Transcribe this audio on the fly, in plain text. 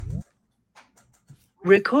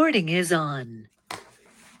Recording is on.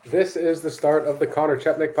 This is the start of the Connor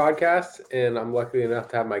Chepnick podcast, and I'm lucky enough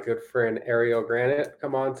to have my good friend Ariel Granite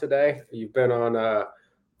come on today. You've been on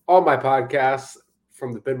all my podcasts,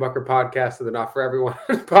 from the Bidmucker podcast to the Not For Everyone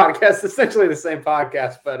podcast, essentially the same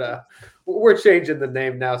podcast, but we're changing the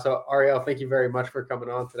name now. So, Ariel, thank you very much for coming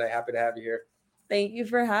on today. Happy to have you here. Thank you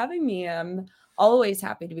for having me. I'm always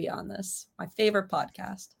happy to be on this. My favorite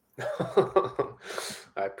podcast.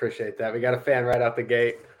 I appreciate that. We got a fan right out the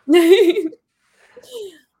gate.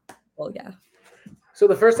 Well, yeah. So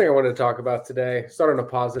the first thing I wanted to talk about today, start on a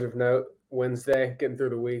positive note, Wednesday, getting through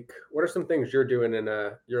the week. What are some things you're doing in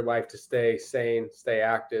your life to stay sane, stay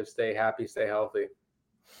active, stay happy, stay healthy?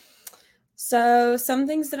 So some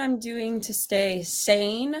things that I'm doing to stay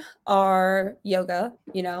sane are yoga,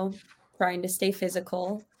 trying to stay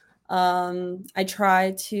physical. I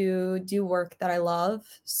try to do work that I love.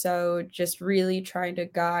 So just really trying to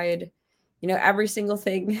guide, every single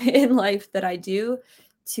thing in life that I do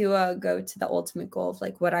to go to the ultimate goal of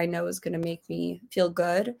like what I know is going to make me feel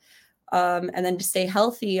good. And then to stay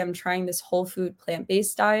healthy, I'm trying this whole food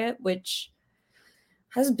plant-based diet, which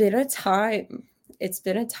has been a time. It's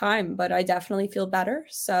been a time, but I definitely feel better.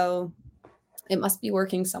 So it must be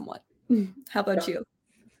working somewhat. How about you?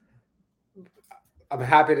 I'm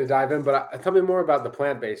happy to dive in, but tell me more about the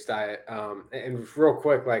plant-based diet. And real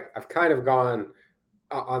quick, like I've kind of gone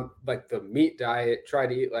on like the meat diet, tried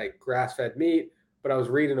to eat like grass-fed meat, but I was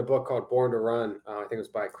reading a book called Born to Run. I think it was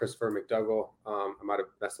by Christopher McDougall. I might have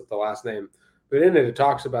messed up the last name, but in it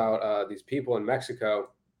talks about these people in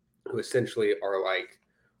Mexico who essentially are like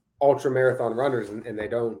ultra marathon runners, and they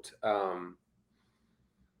don't.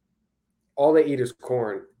 All they eat is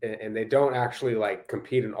corn, and they don't actually like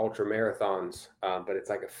compete in ultra marathons. But it's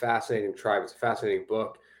like a fascinating tribe. It's a fascinating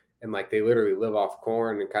book, and like they literally live off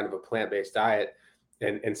corn and kind of a plant-based diet.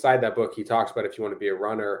 And inside that book, he talks about if you want to be a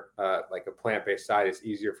runner, like a plant-based diet is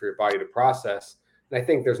easier for your body to process. And I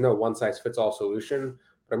think there's no one-size-fits-all solution,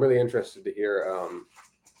 but I'm really interested to hear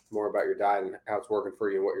more about your diet and how it's working for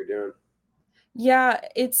you and what you're doing. Yeah,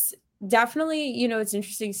 it's definitely, it's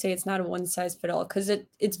interesting to say it's not a one size fit all because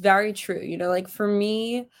it's very true. Like for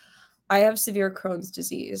me, I have severe Crohn's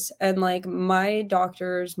disease, and like my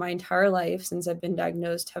doctors, my entire life since I've been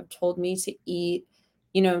diagnosed, have told me to eat,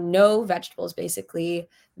 no vegetables, basically,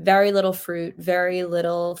 very little fruit, very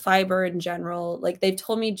little fiber in general. Like they've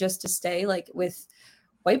told me just to stay like with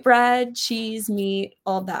white bread, cheese, meat,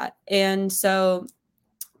 all that. And so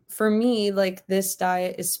for me, like this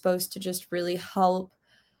diet is supposed to just really help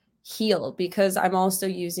heal because I'm also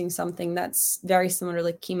using something that's very similar to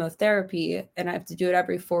like chemotherapy, and I have to do it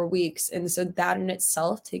every 4 weeks. And so that in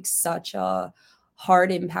itself takes such a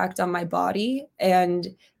hard impact on my body. And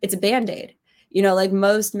it's a band-aid, like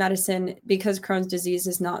most medicine, because Crohn's disease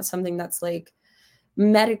is not something that's like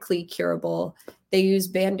medically curable. They use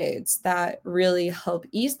band-aids that really help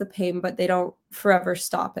ease the pain, but they don't forever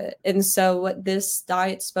stop it. And so what this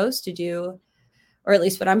diet's supposed to do, or at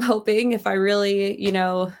least what I'm hoping, if I really,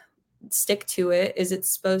 stick to it, is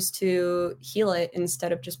it's supposed to heal it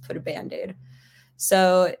instead of just put a band-aid.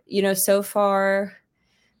 So, so far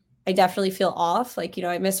I definitely feel off. Like,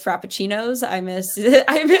 I miss frappuccinos. I miss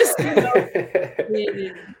I miss,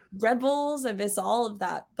 Red Bulls. I miss all of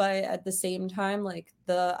that. But at the same time, like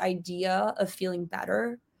the idea of feeling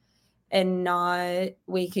better and not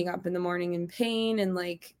waking up in the morning in pain and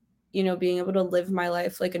like, being able to live my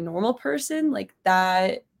life like a normal person, like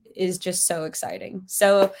that is just so exciting.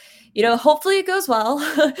 So, hopefully it goes well.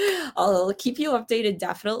 I'll keep you updated,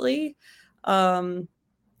 definitely.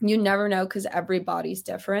 You never know because every body's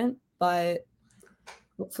different, but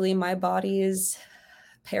hopefully my body is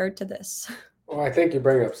paired to this. Well, I think you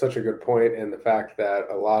bring up such a good point in the fact that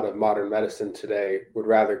a lot of modern medicine today would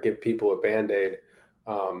rather give people a band-aid.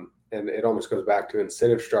 And it almost goes back to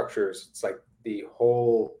incentive structures. It's like the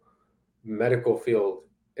whole medical field,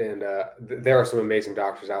 and there are some amazing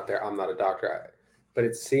doctors out there. I'm not a doctor, but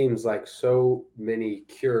it seems like so many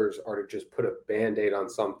cures are to just put a band-aid on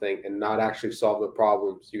something and not actually solve the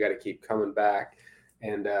problems. You got to keep coming back.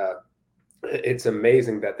 And it's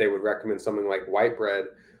amazing that they would recommend something like white bread,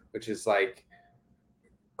 which is like,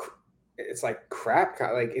 it's like crap.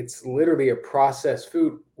 Like it's literally a processed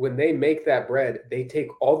food. When they make that bread, they take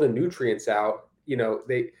all the nutrients out.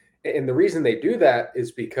 And the reason they do that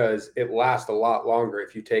is because it lasts a lot longer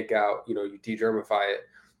if you take out, you degermify it.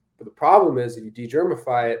 But the problem is if you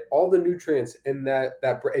degermify it, all the nutrients in that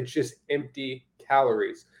bread, it's just empty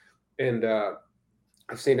calories. And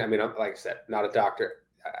I've seen. I mean, like I said, not a doctor.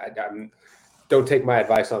 I'm don't take my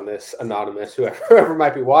advice on this, anonymous, whoever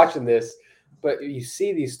might be watching this, but you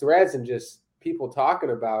see these threads and just people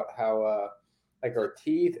talking about how like our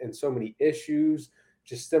teeth and so many issues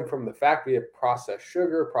just stem from the fact we have processed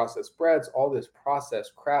sugar, processed breads, all this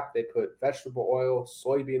processed crap. They put vegetable oil,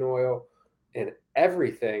 soybean oil, and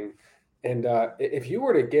everything. And if you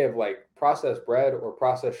were to give like processed bread or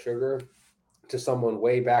processed sugar to someone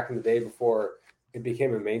way back in the day before it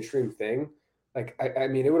became a mainstream thing, like I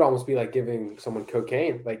mean, it would almost be like giving someone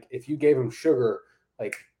cocaine. Like if you gave them sugar,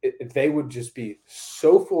 like they would just be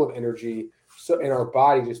so full of energy. So and our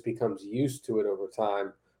body just becomes used to it over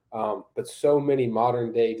time. But so many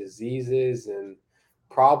modern day diseases and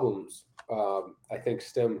problems, I think,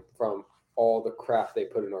 stem from all the crap they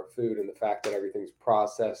put in our food and the fact that everything's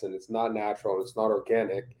processed and it's not natural and it's not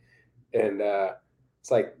organic. And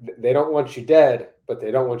it's like they don't want you dead, but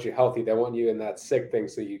they don't want you healthy. They want you in that sick thing,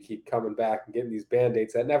 so you keep coming back and getting these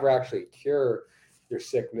band-aids that never actually cure your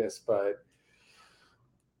sickness, but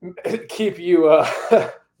keep you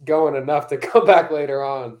going enough to come back later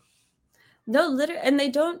on. No, literally, and they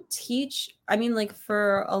don't teach. I mean, like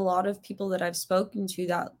for a lot of people that I've spoken to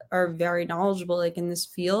that are very knowledgeable, like in this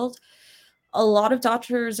field, a lot of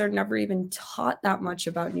doctors are never even taught that much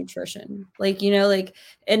about nutrition. Like, like,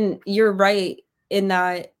 and you're right in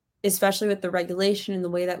that, especially with the regulation and the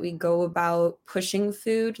way that we go about pushing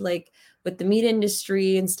food, like with the meat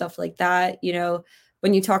industry and stuff like that,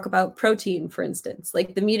 when you talk about protein, for instance,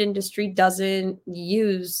 like the meat industry doesn't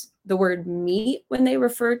use the word meat when they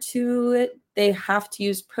refer to it. They have to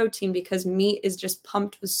use protein because meat is just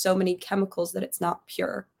pumped with so many chemicals that it's not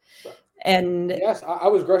pure. And yes, I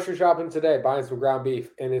was grocery shopping today buying some ground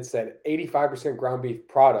beef, and it said 85% ground beef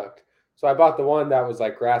product. So I bought the one that was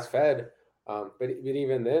like grass fed. But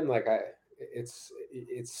even then, like it's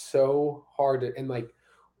so hard to, and like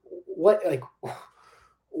what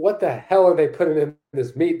the hell are they putting in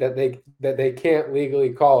this meat that they can't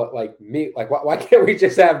legally call it like meat? Like why can't we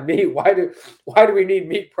just have meat? Why do we need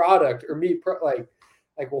meat product or like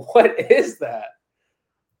what is that?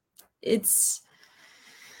 It's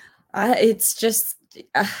just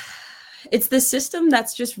it's the system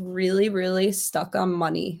that's just really, really stuck on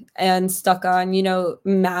money and stuck on,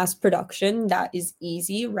 mass production that is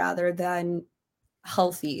easy rather than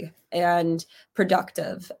healthy and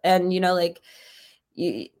productive. And,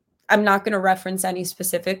 I'm not going to reference any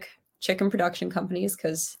specific chicken production companies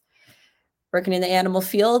because working in the animal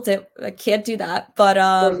field, I can't do that. But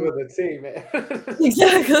With the team, man.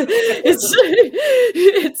 exactly,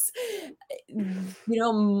 it's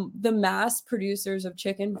the mass producers of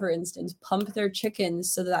chicken, for instance, pump their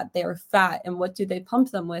chickens so that they're fat. And what do they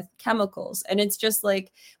pump them with? Chemicals. And it's just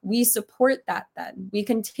like we support that. Then we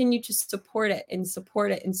continue to support it and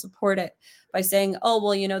support it and support it by saying, oh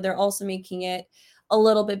well, they're also making it a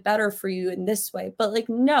little bit better for you in this way. But like,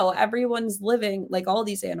 no, everyone's living, like all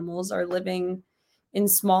these animals are living in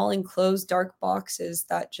small enclosed dark boxes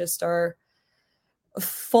that just are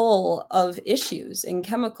full of issues and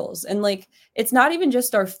chemicals. And like, it's not even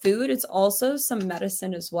just our food, it's also some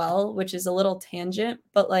medicine as well, which is a little tangent,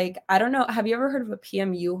 but like, I don't know, have you ever heard of a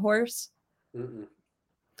PMU horse? Mm-mm.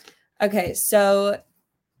 Okay, so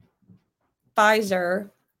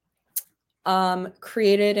Pfizer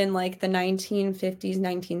created in like the 1950s,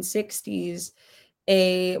 1960s,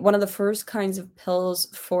 one of the first kinds of pills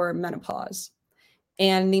for menopause.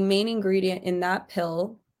 And the main ingredient in that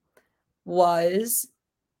pill was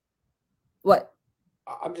what?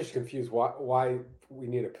 I'm just confused. Why we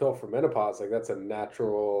need a pill for menopause? Like that's a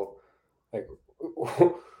natural. Like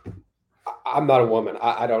I'm not a woman.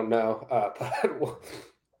 I don't know. But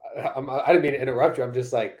I didn't mean to interrupt you. I'm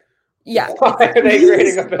just like, Yeah. why are they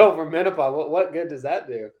creating a pill for menopause? What good does that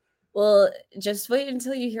do? Well, just wait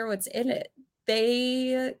until you hear what's in it.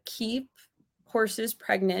 They keep horses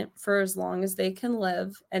pregnant for as long as they can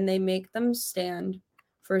live, and they make them stand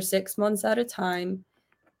for 6 months at a time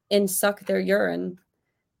and suck their urine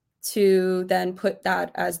to then put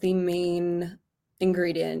that as the main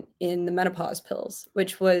ingredient in the menopause pills,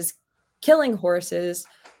 which was killing horses,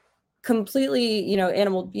 completely,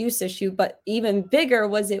 animal abuse issue. But even bigger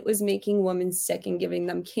was it was making women sick and giving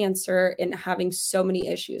them cancer and having so many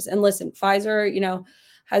issues. And listen, Pfizer,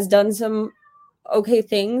 has done some okay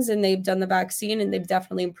things, and they've done the vaccine and they've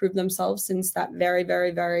definitely improved themselves since that very,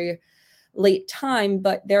 very, very late time.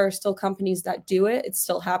 But there are still companies that do it. It's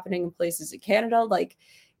still happening in places in Canada. Like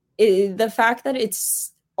the fact that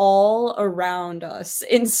it's all around us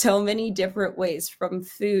in so many different ways, from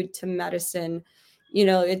food to medicine,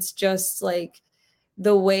 it's just like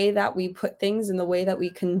the way that we put things and the way that we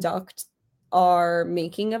conduct our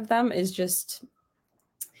making of them is just,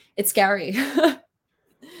 it's scary.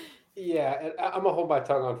 Yeah, and I'm gonna hold my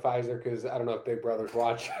tongue on Pfizer because I don't know if Big Brother's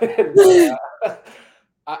watching. But,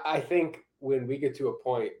 I think when we get to a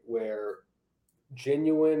point where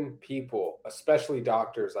genuine people, especially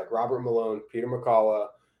doctors like Robert Malone, Peter McCullough,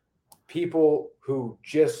 people who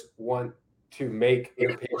just want to make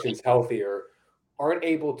their patients healthier, aren't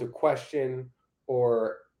able to question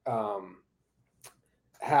or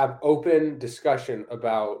have open discussion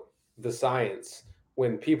about the science.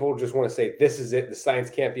 When people just want to say, this is it, the science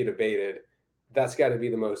can't be debated, that's got to be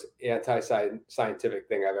the most anti-scientific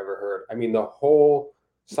thing I've ever heard. I mean, the whole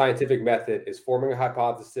scientific method is forming a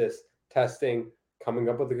hypothesis, testing, coming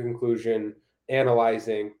up with a conclusion,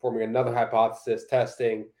 analyzing, forming another hypothesis,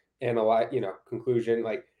 testing, analyze, conclusion.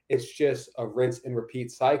 Like, it's just a rinse and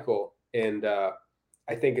repeat cycle. And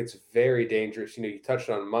I think it's very dangerous. You touched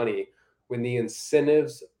on money. When the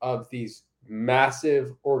incentives of these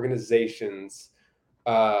massive organizations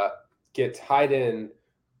get tied in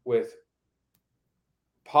with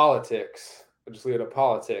politics, I'll just leave it at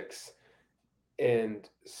politics. And,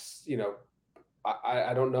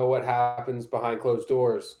 I don't know what happens behind closed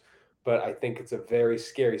doors, but I think it's a very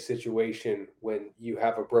scary situation when you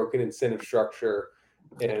have a broken incentive structure.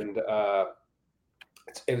 And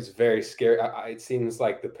it was very scary. It seems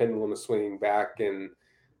like the pendulum is swinging back and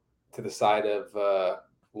to the side of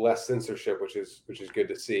less censorship, which is good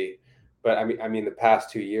to see. But I mean, the past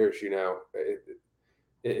 2 years,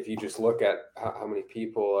 if you just look at how many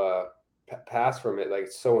people pass from it, like,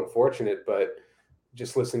 it's so unfortunate. But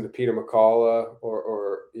just listening to Peter McCullough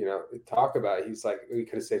or talk about it, he's like, we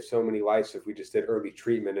could have saved so many lives if we just did early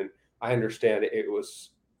treatment. And I understand it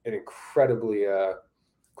was an incredibly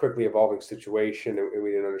quickly evolving situation, and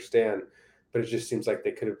we didn't understand. But it just seems like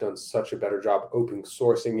they could have done such a better job open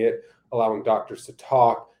sourcing it, allowing doctors to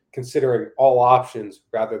talk, considering all options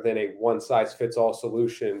rather than a one size fits all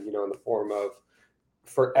solution, in the form of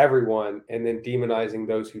for everyone, and then demonizing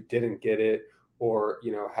those who didn't get it or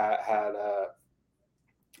had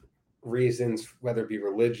reasons, whether it be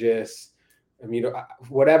religious,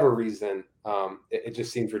 whatever reason. It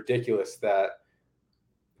just seems ridiculous that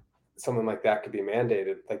something like that could be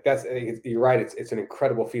mandated. Like, you're right. It's an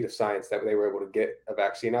incredible feat of science that they were able to get a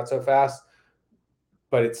vaccine out so fast.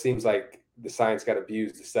 But it seems like the science got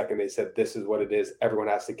abused the second they said, this is what it is. Everyone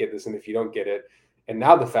has to get this. And if you don't get it, and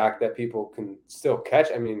now the fact that people can still catch,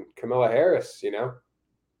 I mean, Kamala Harris,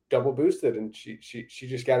 double boosted, and she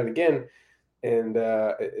just got it again. And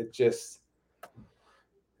it just,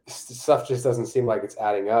 stuff just doesn't seem like it's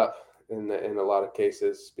adding up in a lot of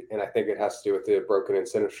cases. And I think it has to do with the broken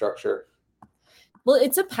incentive structure. Well,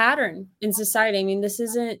 it's a pattern in society. I mean,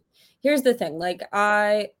 here's the thing. Like,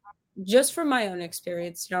 just from my own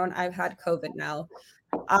experience, and I've had COVID now,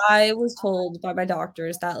 I was told by my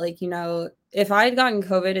doctors that, like, if I had gotten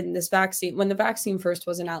COVID in this vaccine, when the vaccine first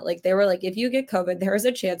wasn't out, like, they were like, if you get COVID, there is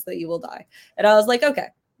a chance that you will die. And I was like, okay,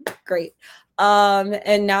 great.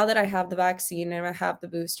 And now that I have the vaccine and I have the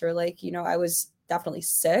booster, like, I was definitely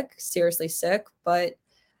sick, seriously sick, but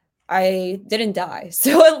I didn't die.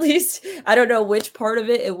 So at least I don't know which part of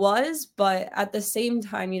it was, but at the same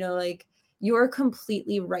time, like, you're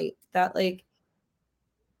completely right that, like,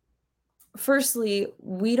 firstly,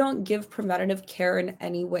 we don't give preventative care in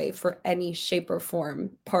any way for any shape or form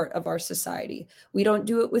part of our society. We don't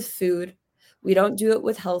do it with food. We don't do it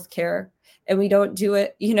with healthcare. And we don't do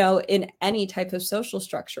it, in any type of social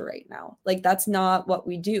structure right now. Like, that's not what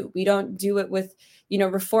we do. We don't do it with,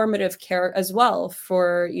 reformative care as well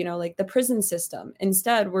for, like, the prison system.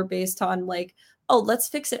 Instead, we're based on, like, oh, let's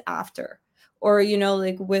fix it after. Or,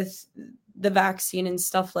 like, with the vaccine and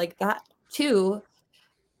stuff like that too.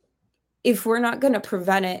 If we're not going to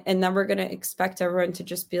prevent it, and then we're going to expect everyone to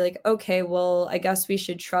just be like, okay, well, I guess we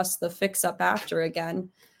should trust the fix up after again,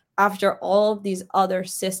 after all of these other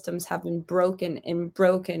systems have been broken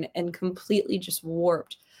and completely just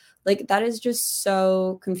warped. Like, that is just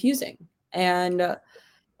so confusing. And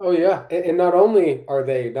oh yeah, and not only are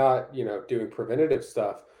they not doing preventative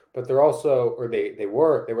stuff, but they're also, or they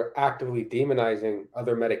were actively demonizing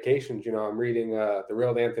other medications. I'm reading The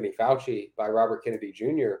Real Anthony Fauci by Robert Kennedy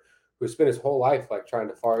Jr., who spent his whole life like trying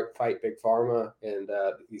to fight big pharma and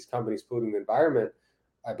these companies polluting the environment,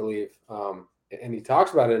 I believe. And he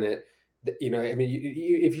talks about it in it. I mean,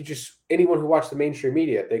 if you just, anyone who watched the mainstream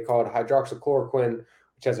media, they call it hydroxychloroquine,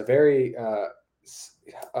 which has a very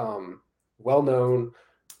well-known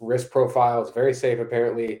risk profile. It's very safe.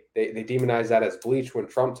 Apparently, they demonized that as bleach when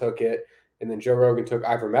Trump took it, and then Joe Rogan took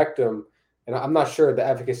ivermectin. And I'm not sure the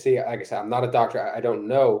efficacy. Like I said, I'm not a doctor. I don't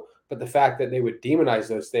know. But the fact that they would demonize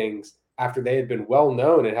those things after they had been well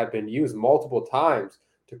known and had been used multiple times,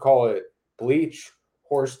 to call it bleach,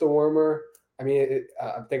 horse dewormer. I mean,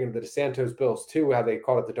 I'm thinking of the DeSantis bills too, how they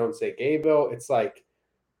called it the Don't Say Gay bill. It's like,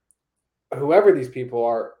 whoever these people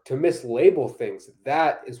are, to mislabel things,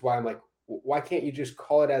 that is why I'm like, why can't you just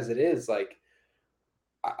call it as it is? Like,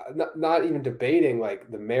 not even debating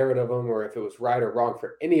like the merit of them or if it was right or wrong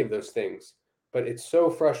for any of those things. But it's so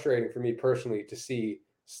frustrating for me personally to see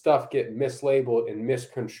stuff get mislabeled and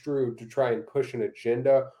misconstrued to try and push an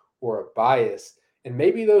agenda or a bias. And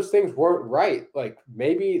maybe those things weren't right. Like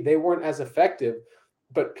maybe they weren't as effective,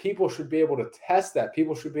 but people should be able to test that.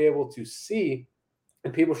 People should be able to see,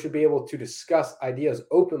 and people should be able to discuss ideas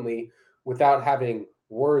openly without having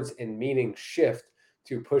words and meaning shift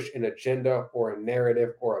to push an agenda or a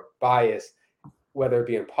narrative or a bias, whether it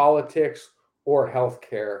be in politics or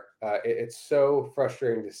healthcare. It's so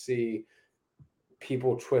frustrating to see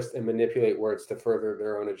people twist and manipulate words to further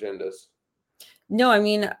their own agendas. No, I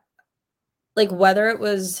mean, like whether it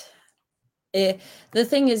was the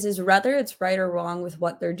thing is whether it's right or wrong with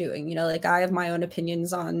what they're doing, like I have my own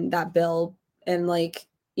opinions on that bill, and like,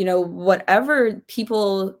 whatever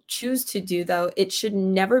people choose to do, though, it should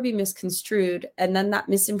never be misconstrued. And then that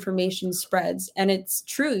misinformation spreads. And it's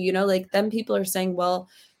true, like then people are saying, well,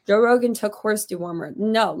 Joe Rogan took horse dewormer.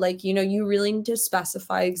 No, like, you really need to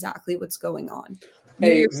specify exactly what's going on.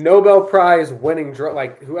 A Nobel Prize winning drug,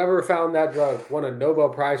 like whoever found that drug won a Nobel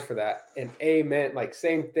Prize for that. And amen, like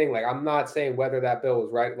same thing. Like I'm not saying whether that bill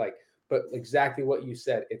was right, like, but exactly what you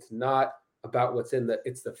said. It's not about what's in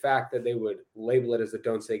it's the fact that they would label it as a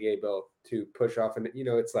 "Don't Say Gay" bill to push off, and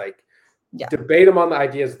it's like debate them on the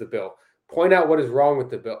ideas of the bill, point out what is wrong with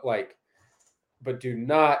the bill, like, but do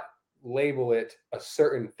not label it a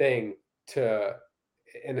certain thing to.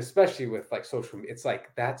 And especially with like social media, it's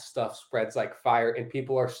like that stuff spreads like fire, and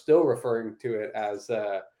people are still referring to it as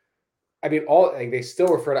I mean, they still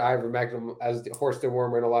refer to ivermectin as the horse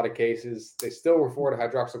dewormer in a lot of cases. They still refer to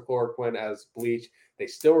hydroxychloroquine as bleach. They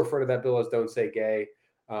still refer to that bill as "Don't Say Gay."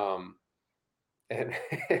 And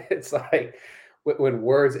it's like when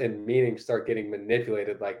words and meaning start getting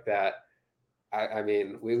manipulated like that. I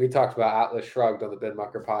mean, we talked about Atlas Shrugged on the Ben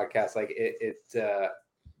Mucker podcast. Like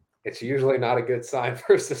it's usually not a good sign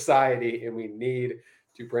for society, and we need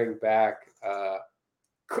to bring back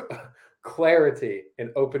clarity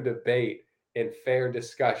and open debate and fair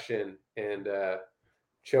discussion and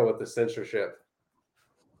chill with the censorship.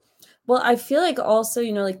 Well, I feel like also,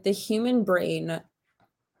 like the human brain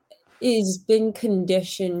is been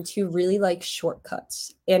conditioned to really like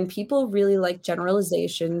shortcuts, and people really like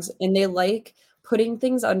generalizations, and they like putting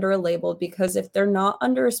things under a label, because if they're not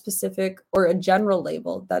under a specific or a general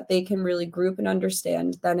label that they can really group and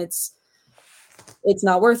understand, then it's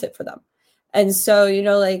not worth it for them. And so,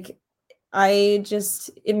 like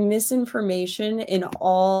misinformation in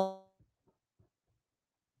all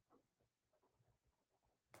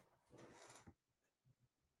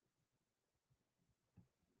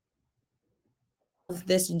of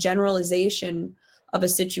this generalization of a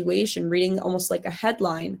situation, reading almost like a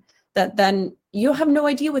headline, that then you have no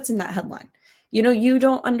idea what's in that headline. You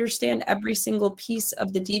don't understand every single piece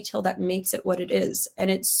of the detail that makes it what it is. And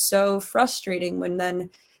it's so frustrating when then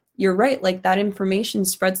you're right, like that information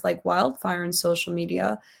spreads like wildfire on social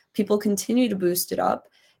media. People continue to boost it up,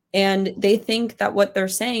 and they think that what they're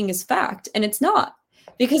saying is fact, and it's not,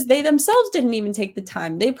 because they themselves didn't even take the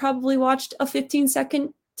time. They probably watched a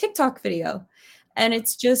 15-second TikTok video. And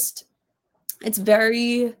it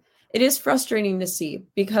is frustrating to see,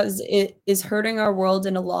 because it is hurting our world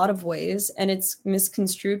in a lot of ways, and it's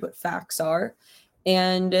misconstrued what facts are.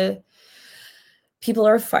 And people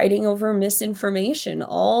are fighting over misinformation,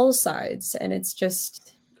 all sides, and it's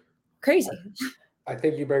just crazy. I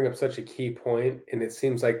think you bring up such a key point, and it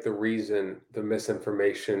seems like the reason the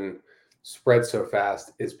misinformation spreads so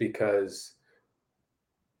fast is because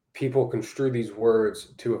people construe these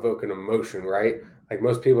words to evoke an emotion, right? Like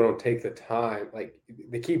most people don't take the time. Like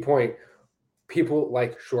the key point, people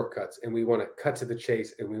like shortcuts, and we want to cut to the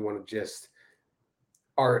chase, and we want to just,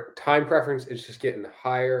 our time preference is just getting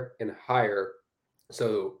higher and higher.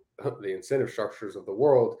 So the incentive structures of the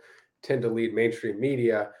world tend to lead mainstream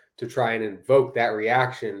media to try and invoke that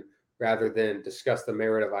reaction rather than discuss the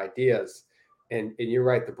merit of ideas. And you're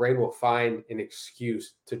right, the brain will find an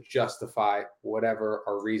excuse to justify whatever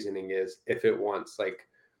our reasoning is if it wants. Like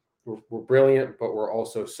we're brilliant, but we're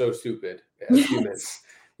also so stupid as humans,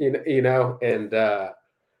 and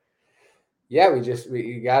yeah,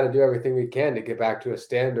 we got to do everything we can to get back to a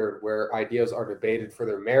standard where ideas are debated for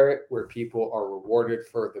their merit, where people are rewarded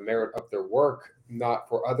for the merit of their work, not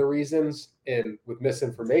for other reasons. And with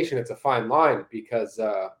misinformation, it's a fine line, because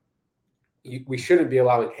we shouldn't be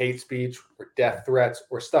allowing hate speech or death threats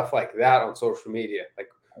or stuff like that on social media. Like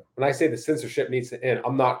when I say the censorship needs to end,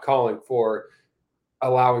 I'm not calling for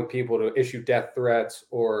allowing people to issue death threats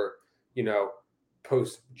or,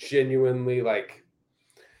 post genuinely like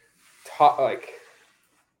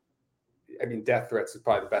death threats is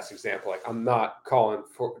probably the best example. Like, I'm not calling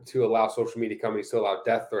to allow social media companies to allow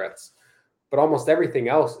death threats, but almost everything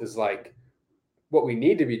else is like, what we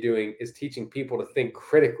need to be doing is teaching people to think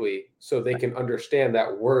critically so they can understand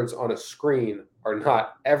that words on a screen are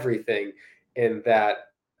not everything, and that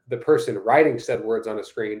the person writing said words on a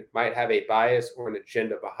screen might have a bias or an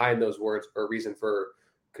agenda behind those words, or a reason for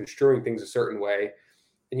construing things a certain way.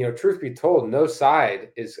 And truth be told, no side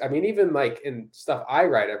is, even like in stuff I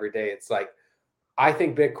write every day, it's like, I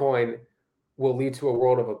think Bitcoin will lead to a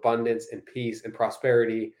world of abundance and peace and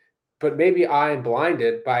prosperity, but maybe I am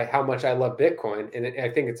blinded by how much I love Bitcoin. And I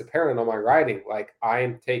think it's apparent on my writing. Like, I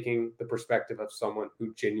am taking the perspective of someone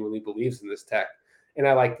who genuinely believes in this tech. And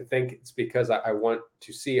I like to think it's because I want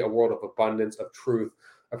to see a world of abundance, of truth,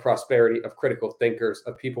 of prosperity, of critical thinkers,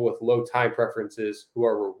 of people with low time preferences who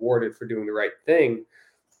are rewarded for doing the right thing.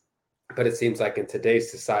 But it seems like in today's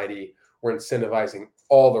society, we're incentivizing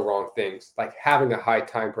all the wrong things, like having a high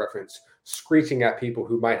time preference, screeching at people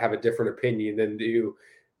who might have a different opinion than you,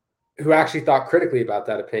 who actually thought critically about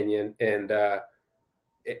that opinion. And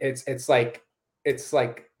it's like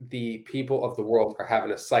the people of the world are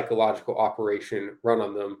having a psychological operation run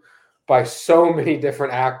on them by so many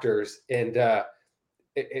different actors, and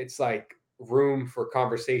it's like room for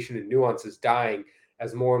conversation and nuance is dying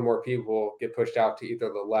as more and more people get pushed out to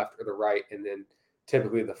either the left or the right. And then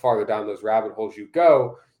typically the farther down those rabbit holes you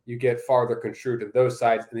go, you get farther construed to those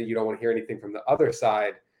sides, and then you don't want to hear anything from the other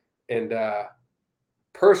side. And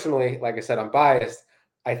personally, like I said, I'm biased.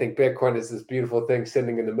 I think Bitcoin is this beautiful thing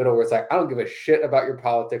sitting in the middle where it's like, I don't give a shit about your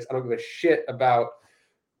politics. I don't give a shit about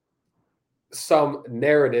some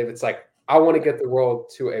narrative. It's like, I want to get the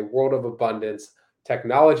world to a world of abundance.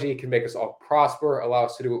 Technology can make us all prosper, allow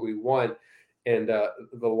us to do what we want. And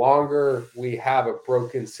the longer we have a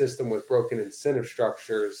broken system with broken incentive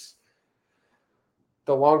structures,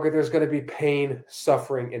 the longer there's going to be pain,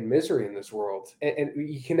 suffering, and misery in this world. And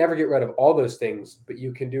you can never get rid of all those things, but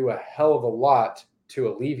you can do a hell of a lot to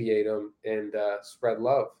alleviate them and spread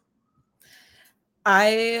love.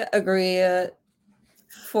 I agree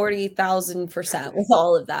 40,000% with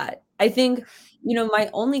all of that. I think, my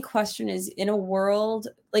only question is, in a world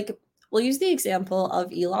like, we'll use the example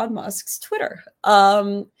of Elon Musk's Twitter.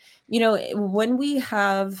 When we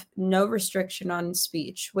have no restriction on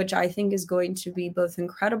speech, which I think is going to be both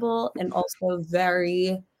incredible and also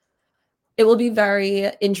it will be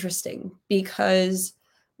very interesting, because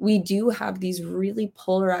we do have these really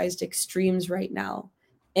polarized extremes right now.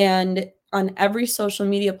 And on every social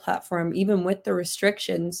media platform, even with the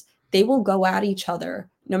restrictions, they will go at each other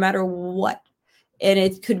no matter what. And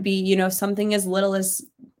it could be, something as little as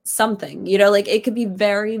something, like it could be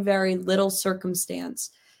very, very little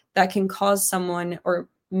circumstance that can cause someone or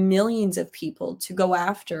millions of people to go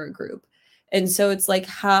after a group. And so it's like,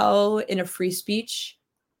 how in a free speech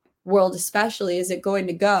world especially is it going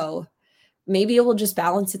to go? Maybe it will just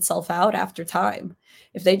balance itself out after time.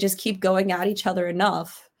 If they just keep going at each other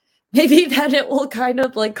enough, maybe then it will kind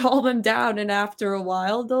of like calm them down, and after a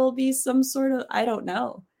while there'll be some sort of, I don't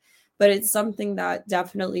know. But it's something that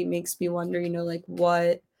definitely makes me wonder, like,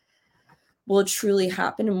 what will truly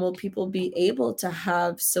happen, and will people be able to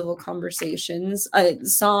have civil conversations,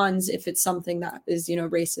 sans, if it's something that is,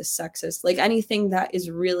 racist, sexist, like anything that is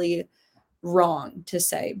really wrong to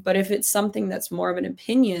say. But if it's something that's more of an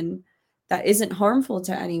opinion that isn't harmful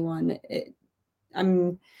to anyone,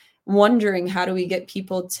 I'm wondering, how do we get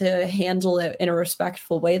people to handle it in a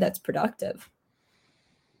respectful way that's productive?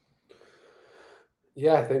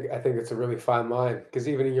 Yeah, I think it's a really fine line, because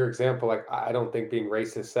even in your example, like, I don't think being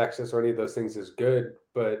racist, sexist, or any of those things is good,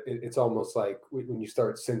 but it's almost like when you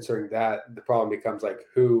start censoring that, the problem becomes like,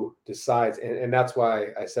 who decides? And that's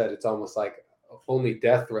why I said it's almost like only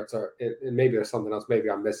death threats are, and maybe there's something else, maybe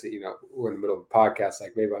I'm missing, we're in the middle of a podcast,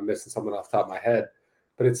 like maybe I'm missing something off the top of my head,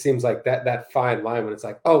 but it seems like that fine line when it's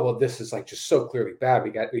like, oh, well, this is like just so clearly bad, we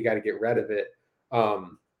got to get rid of it.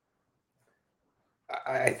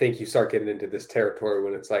 I think you start getting into this territory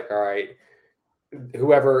when it's like, all right,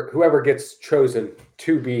 whoever gets chosen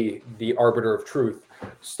to be the arbiter of truth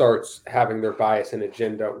starts having their bias and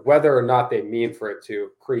agenda, whether or not they mean for it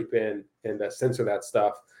to creep in and censor that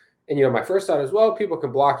stuff. And my first thought is, well, people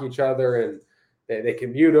can block each other, and they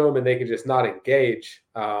can mute them, and they can just not engage.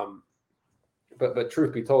 But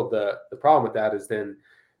truth be told, the problem with that is then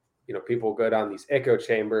people go down these echo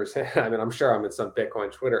chambers. I'm sure I'm in some Bitcoin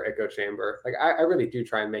Twitter echo chamber. Like, I really do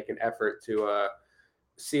try and make an effort to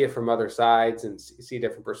see it from other sides and see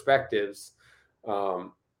different perspectives.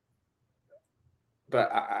 But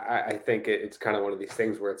I think it's kind of one of these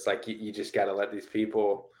things where it's like, you just got to let these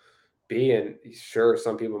people be. And sure,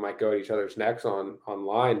 some people might go at each other's necks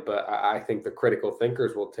online, but I think the critical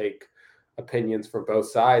thinkers will take opinions from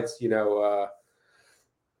both sides.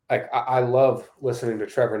 Like I love listening to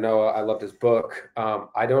Trevor Noah. I loved his book.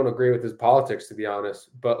 I don't agree with his politics, to be honest,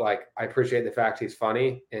 but like I appreciate the fact he's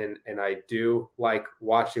funny, and I do like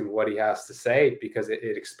watching what he has to say because it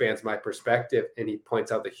expands my perspective, and he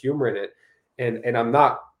points out the humor in it. And I'm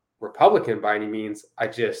not Republican by any means. I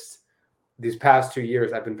just these past 2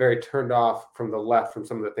 years I've been very turned off from the left from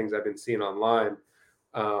some of the things I've been seeing online.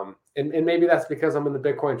 And maybe that's because I'm in the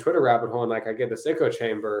Bitcoin Twitter rabbit hole and like I get this echo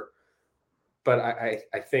chamber. But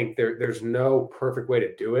I think there's no perfect way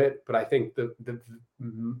to do it. But I think the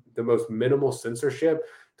most minimal censorship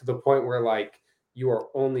to the point where like you are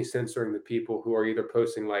only censoring the people who are either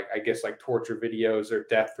posting like I guess like torture videos or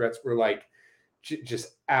death threats, or like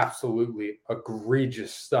just absolutely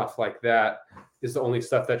egregious stuff like that is the only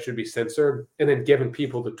stuff that should be censored. And then giving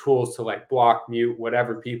people the tools to like block, mute,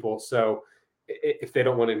 whatever people. So if they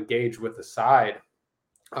don't want to engage with the side,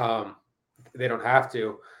 they don't have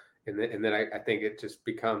to. And then I think it just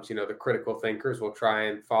becomes, the critical thinkers will try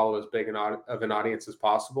and follow as big of an audience as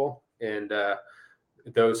possible. And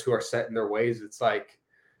those who are set in their ways, it's like,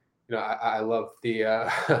 I love the,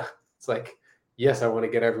 it's like, yes, I want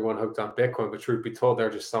to get everyone hooked on Bitcoin, but truth be told, there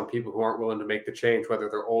are just some people who aren't willing to make the change, whether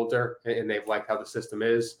they're older and they've liked how the system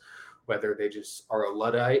is, whether they just are a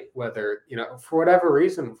Luddite, whether, for whatever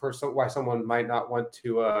reason, why someone might not want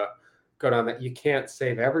to, go down that. You can't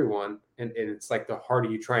save everyone, and it's like the harder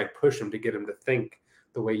you try and push them to get them to think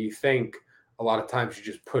the way you think, a lot of times you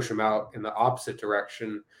just push them out in the opposite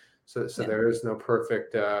direction. So there is no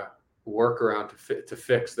perfect workaround to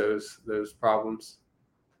fix those problems.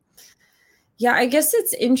 Yeah, I guess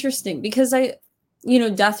it's interesting because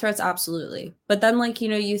death threats, absolutely, but then like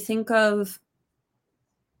you think of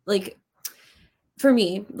like for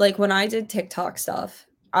me, like when I did TikTok stuff,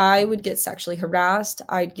 I would get sexually harassed.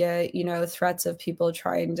 I'd get, threats of people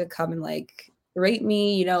trying to come and like rape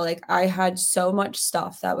me. Like I had so much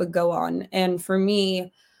stuff that would go on. And for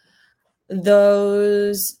me,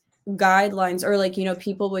 those guidelines or like,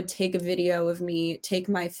 people would take a video of me, take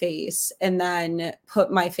my face, and then put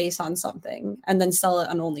my face on something and then sell it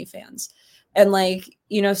on OnlyFans. And like,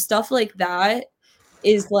 stuff like that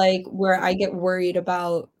is like where I get worried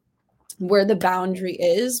about where the boundary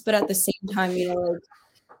is. But at the same time, like,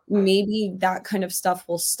 maybe that kind of stuff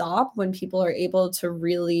will stop when people are able to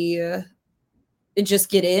really just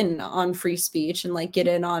get in on free speech and like get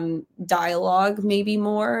in on dialogue maybe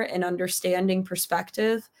more and understanding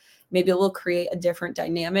perspective. Maybe it will create a different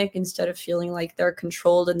dynamic instead of feeling like they're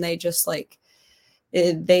controlled and they just like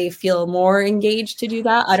they feel more engaged to do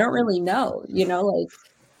that. I don't really know, like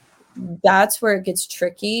that's where it gets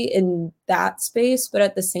tricky in that space. But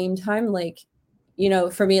at the same time, like,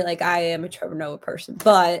 for me, like I am a Trevor Noah person,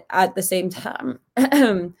 but at the same time,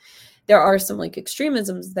 there are some like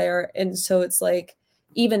extremisms there. And so it's like,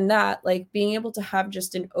 even that, like being able to have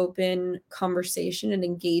just an open conversation and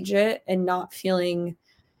engage it and not feeling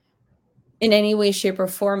in any way, shape, or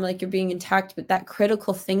form like you're being attacked, but that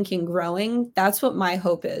critical thinking growing, that's what my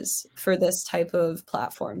hope is for this type of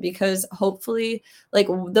platform. Because hopefully, like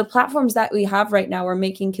the platforms that we have right now are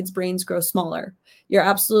making kids' brains grow smaller. You're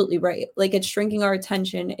absolutely right. Like it's shrinking our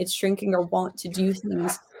attention, it's shrinking our want to do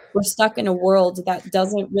things. We're stuck in a world that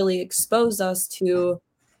doesn't really expose us to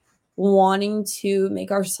wanting to make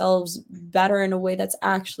ourselves better in a way that's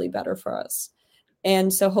actually better for us.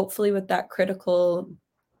 And so hopefully with that critical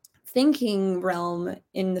thinking realm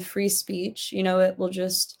in the free speech, it will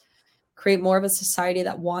just create more of a society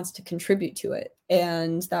that wants to contribute to it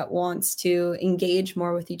and that wants to engage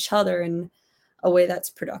more with each other in a way that's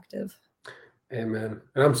productive. Amen.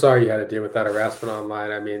 And I'm sorry you had to deal with that harassment online.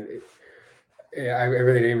 I mean, I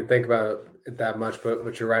really didn't even think about it that much,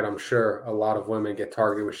 but you're right. I'm sure a lot of women get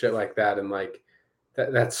targeted with shit like that, and like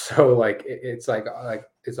that's so like it's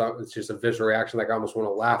just a visual reaction. Like I almost want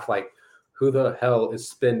to laugh. Like who the hell is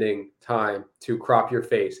spending time to crop your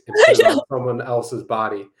face and put it on someone else's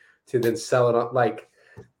body to then sell it on? Like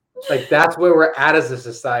that's where we're at as a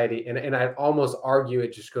society. And I'd almost argue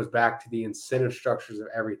it just goes back to the incentive structures of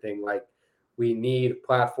everything. Like we need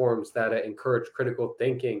platforms that encourage critical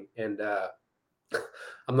thinking. And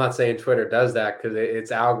I'm not saying Twitter does that because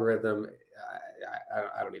its algorithm,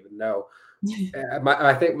 I don't even know.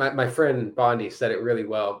 I think my friend Bondi said it really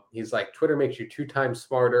well. He's like, Twitter makes you 2 times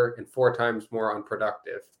smarter and 4 times more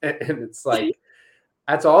unproductive. And it's like,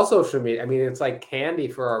 that's all social media. I mean, it's like candy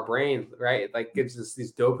for our brain, right? It like gives us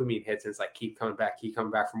these dopamine hits. And it's like, keep coming back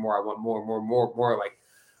for more. I want more. Like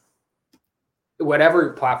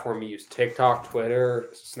whatever platform you use, TikTok, Twitter,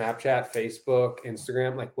 Snapchat, Facebook,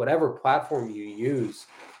 Instagram, like whatever platform you use,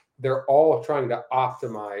 they're all trying to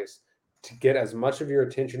optimize to get as much of your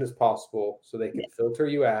attention as possible so they can filter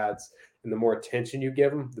you ads. And the more attention you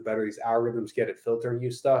give them, the better these algorithms get at filtering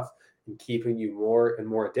you stuff and keeping you more and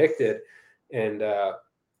more addicted. And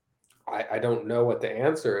I don't know what the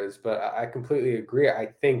answer is, but I completely agree. I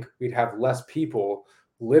think we'd have less people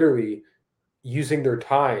literally using their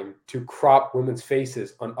time to crop women's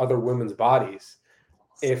faces on other women's bodies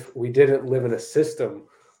if we didn't live in a system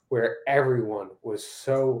where everyone was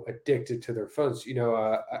so addicted to their phones. You know,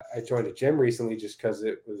 I joined a gym recently just because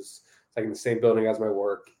it was like in the same building as my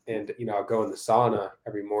work. And, you know, I'll go in the sauna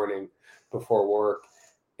every morning before work,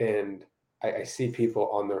 and I see people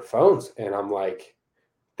on their phones, and I'm like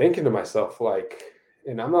thinking to myself, like,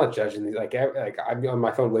 and I'm not judging these, like I'm on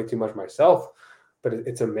my phone way too much myself, but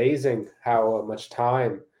it's amazing how much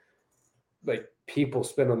time like people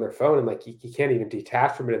spend on their phone, and like you can't even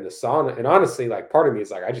detach from it in the sauna. And honestly, like part of me is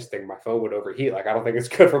like, I just think my phone would overheat. Like I don't think it's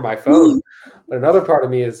good for my phone. But another part of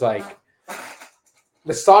me is like,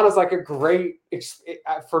 the sauna is like a great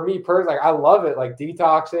for me personally. Like I love it, like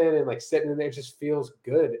detoxing and like sitting in there. It just feels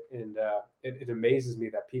good, and it amazes me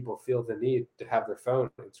that people feel the need to have their phone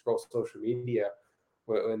and scroll social media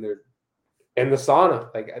when they're in the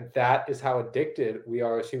sauna. Like that is how addicted we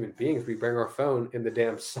are as human beings. We bring our phone in the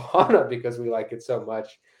damn sauna because we like it so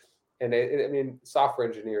much. And I mean, software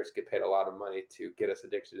engineers get paid a lot of money to get us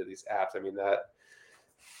addicted to these apps. I mean, that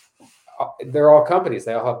they're all companies.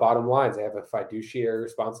 They all have bottom lines. They have a fiduciary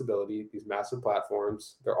responsibility. These massive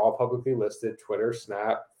platforms, they're all publicly listed: Twitter,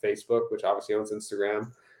 Snap, Facebook, which obviously owns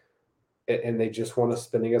Instagram, and they just want us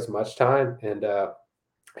spending as much time. And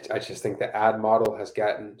I just think the ad model has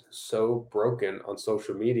gotten so broken on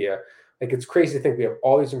social media. Like it's crazy to think we have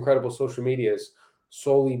all these incredible social medias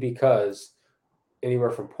solely because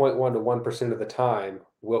anywhere from 0.1 to 1% of the time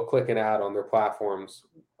we'll click an ad on their platforms,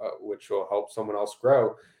 which will help someone else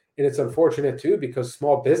grow. And it's unfortunate too, because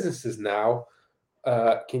small businesses now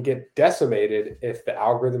can get decimated if the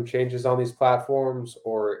algorithm changes on these platforms,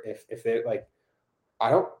 or if they like,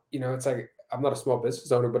 I don't, you know, it's like, I'm not a small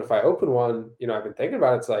business owner, but if I open one, you know, I've been thinking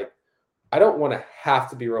about it, it's like, I don't want to have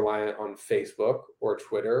to be reliant on Facebook or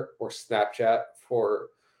Twitter or Snapchat for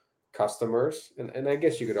customers. And I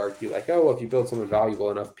guess you could argue like, oh, well, if you build something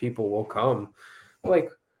valuable enough, people will come. But like,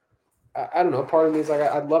 I don't know. Part of me is like,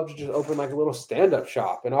 I'd love to just open like a little stand-up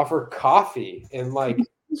shop and offer coffee and like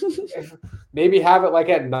maybe have it like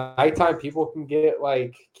at nighttime, people can get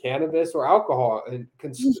like cannabis or alcohol and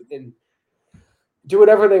do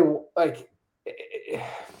whatever they like.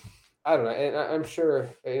 I don't know. And I'm sure,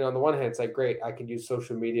 you know, on the one hand, it's like, great, I can use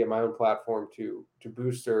social media, my own platform to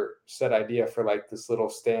boost or set idea for like this little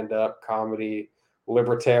stand-up comedy,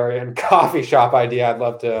 libertarian coffee shop idea I'd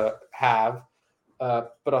love to have.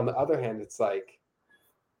 But on the other hand, it's like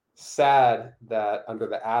sad that under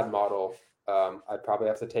the ad model, I'd probably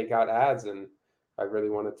have to take out ads. And I really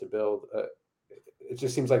wanted to build, it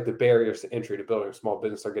just seems like the barriers to entry to building a small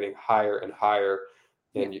business are getting higher and higher.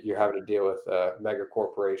 And you're having to deal with mega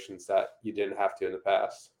corporations that you didn't have to in the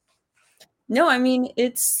past. No, I mean,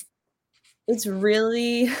 it's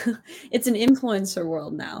really it's an influencer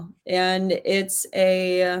world now, and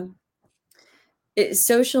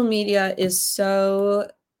social media is so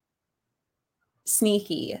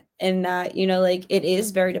sneaky in that, you know, like it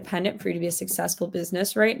is very dependent for you to be a successful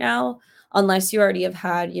business right now, unless you already have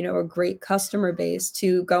had, you know, a great customer base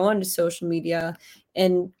to go onto social media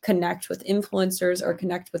and connect with influencers or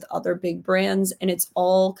connect with other big brands. And it's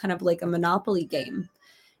all kind of like a monopoly game.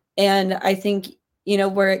 And I think, you know,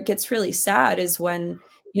 where it gets really sad is when,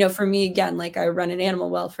 you know, for me, again, like I run an animal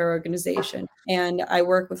welfare organization and I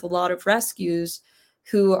work with a lot of rescues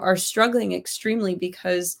who are struggling extremely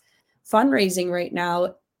because fundraising right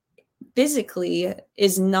now physically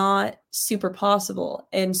is not super possible.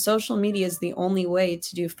 And social media is the only way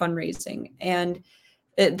to do fundraising. And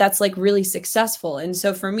that's like really successful. And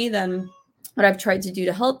so for me, then what I've tried to do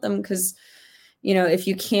to help them, because you know, if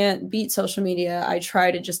you can't beat social media, I try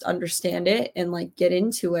to just understand it and like get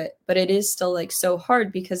into it. But it is still like so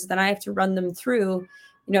hard because then I have to run them through,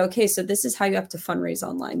 you know, okay, so this is how you have to fundraise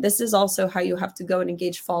online. This is also how you have to go and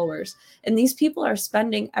engage followers. And these people are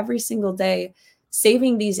spending every single day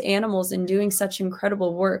saving these animals and doing such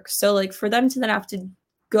incredible work. So like for them to then have to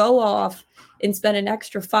go off and spend an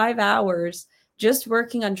extra 5 hours just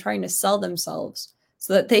working on trying to sell themselves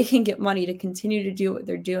so that they can get money to continue to do what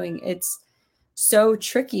they're doing. It's so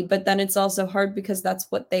tricky, but then it's also hard because that's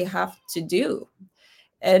what they have to do.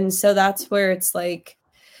 And so that's where it's like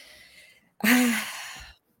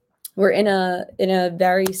we're in a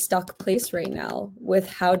very stuck place right now with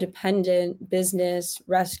how dependent business,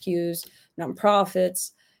 rescues,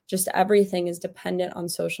 nonprofits, just everything is dependent on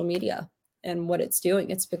social media and what it's doing.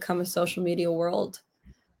 It's become a social media world.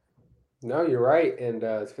 No, you're right. And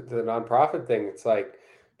the nonprofit thing, it's like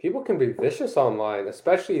people can be vicious online,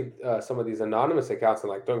 especially some of these anonymous accounts. And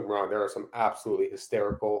like, don't get me wrong, there are some absolutely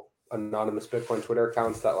hysterical anonymous Bitcoin Twitter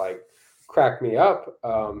accounts that like crack me up.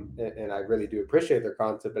 And I really do appreciate their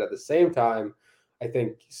content. But at the same time, I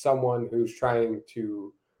think someone who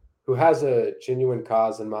has a genuine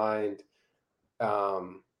cause in mind,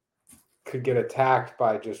 um, could get attacked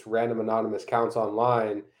by just random anonymous accounts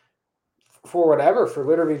online for whatever, for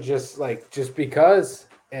literally just because,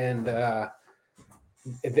 and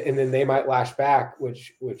then they might lash back,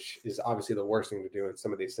 which is obviously the worst thing to do in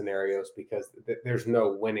some of these scenarios, because there's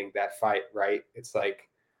no winning that fight, right? It's like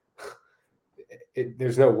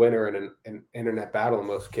there's no winner in an internet battle. In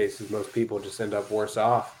most cases, most people just end up worse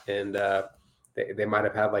off, and they might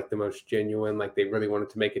have had like the most genuine, like they really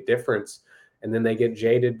wanted to make a difference, and then they get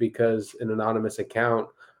jaded because an anonymous account.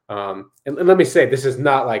 And let me say, this is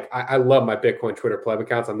not like I love my Bitcoin Twitter pleb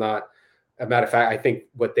accounts. I'm not. As a matter of fact, I think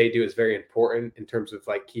what they do is very important in terms of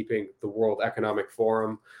like keeping the World Economic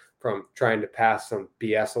Forum from trying to pass some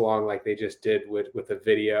BS along, like they just did with a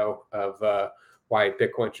video of why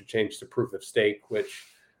Bitcoin should change to proof of stake, which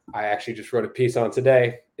I actually just wrote a piece on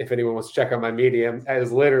today. If anyone wants to check out my Medium, it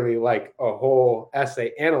is literally like a whole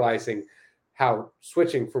essay analyzing how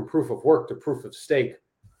switching from proof of work to proof of stake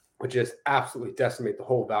would just absolutely decimate the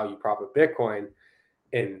whole value prop of Bitcoin.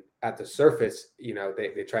 And at the surface,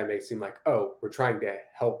 they try and make it seem like, oh, we're trying to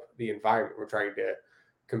help the environment. We're trying to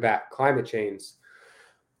combat climate change.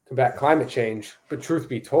 But truth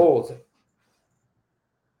be told,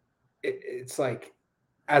 it's like,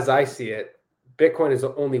 as I see it, Bitcoin is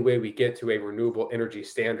the only way we get to a renewable energy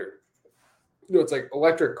standard. It's like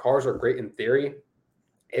electric cars are great in theory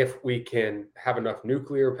if we can have enough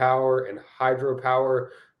nuclear power and hydropower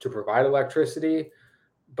to provide electricity.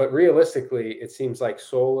 But realistically, it seems like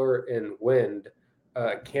solar and wind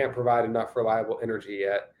can't provide enough reliable energy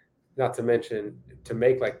yet. Not to mention, to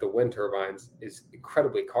make like the wind turbines is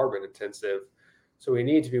incredibly carbon intensive. So we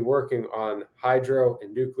need to be working on hydro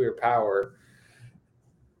and nuclear power.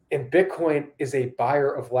 And Bitcoin is a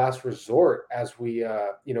buyer of last resort, as we,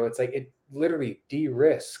 it's like it literally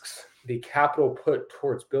de-risks the capital put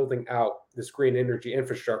towards building out this green energy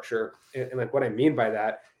infrastructure. And like what I mean by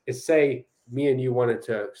that is, say me and you wanted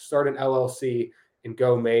to start an LLC and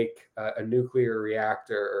go make a nuclear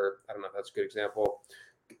reactor, or I don't know if that's a good example.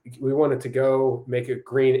 We wanted to go make a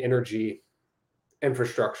green energy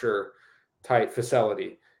infrastructure type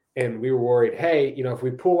facility. And we were worried, hey, if we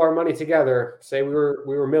pool our money together, say we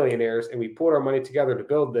were millionaires and we pulled our money together to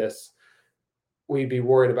build this, we'd be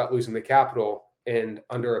worried about losing the capital. And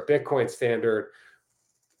under a Bitcoin standard,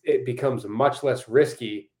 it becomes much less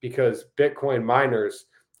risky because Bitcoin miners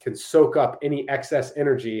can soak up any excess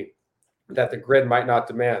energy that the grid might not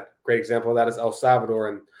demand. Great example of that is El Salvador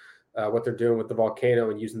and what they're doing with the volcano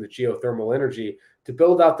and using the geothermal energy to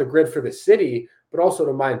build out the grid for the city, but also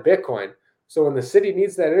to mine Bitcoin. So when the city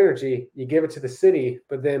needs that energy, you give it to the city,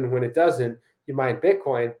 but then when it doesn't, you mine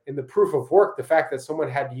Bitcoin. And the proof of work, the fact that someone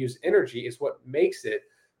had to use energy, is what makes it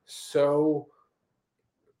so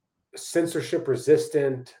censorship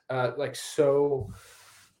resistant, like so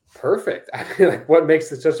perfect. I mean, like what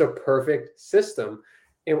makes it such a perfect system.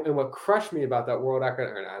 And what crushed me about that World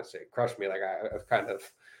Economic, or not say crushed me, like I was kind of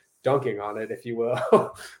dunking on it, if you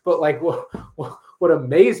will. But like what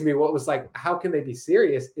amazed me, what was like, how can they be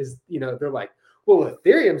serious is, they're like, well,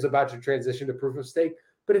 Ethereum's about to transition to proof of stake,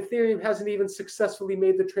 but Ethereum hasn't even successfully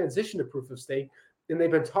made the transition to proof of stake. And they've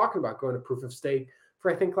been talking about going to proof of stake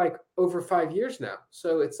for, I think, like over 5 years now.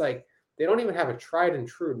 So it's like, they don't even have a tried and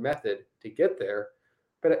true method to get there.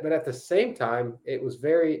 But at the same time, it was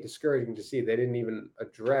very discouraging to see they didn't even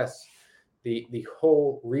address the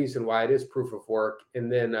whole reason why it is proof of work.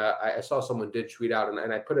 And then I saw someone did tweet out,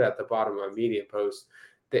 and I put it at the bottom of my Medium post.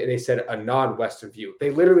 They said a non-Western view.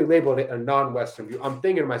 They literally labeled it a non-Western view. I'm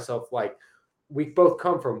thinking to myself, like, we both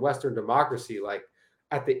come from Western democracy. Like,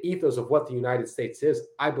 at the ethos of what the United States is,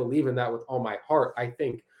 I believe in that with all my heart. I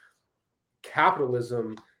think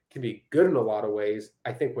capitalism can be good in a lot of ways.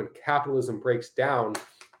 I think when capitalism breaks down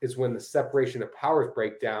is when the separation of powers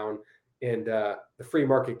break down, and the free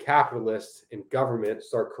market capitalists and government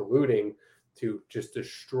start colluding to just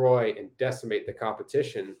destroy and decimate the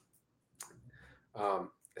competition. That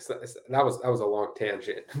was a long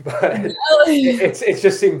tangent, but it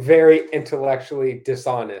just seemed very intellectually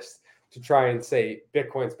dishonest to try and say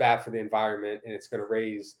Bitcoin's bad for the environment and it's going to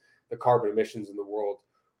raise the carbon emissions in the world,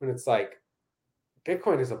 when it's like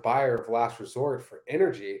Bitcoin is a buyer of last resort for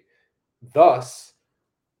energy. Thus,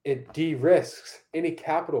 it de-risks any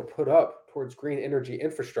capital put up towards green energy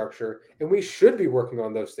infrastructure. And we should be working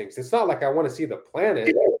on those things. It's not like I want to see the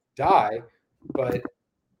planet die, but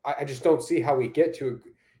I just don't see how we get to,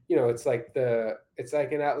 it's like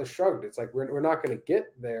an Atlas Shrugged. It's like we're not going to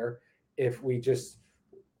get there if we just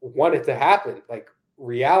want it to happen. Like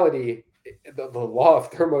reality, the law of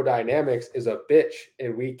thermodynamics is a bitch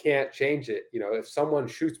and we can't change it. If someone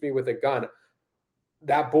shoots me with a gun,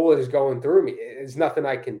 that bullet is going through me. There's nothing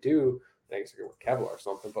I can do. Thanks with Kevlar or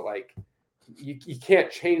something, but like you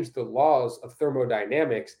can't change the laws of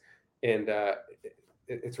thermodynamics. And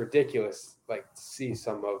it's ridiculous, like to see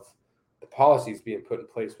some of the policies being put in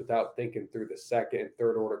place without thinking through the second and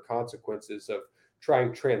third order consequences of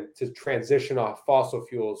trying to transition off fossil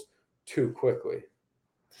fuels too quickly.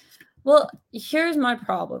 Well, here's my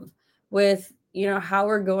problem with, how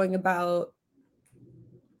we're going about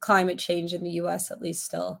climate change in the US, at least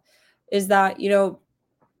still, is that,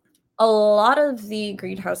 a lot of the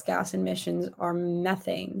greenhouse gas emissions are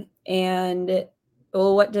methane. And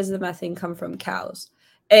what does the methane come from? Cows.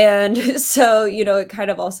 And so, it kind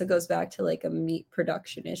of also goes back to like a meat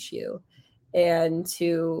production issue and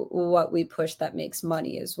to what we push that makes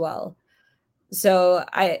money as well. So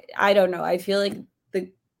I don't know. I feel like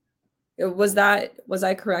was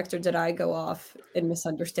I correct, or did I go off and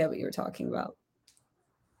misunderstand what you were talking about?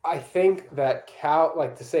 I think that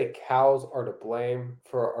to say cows are to blame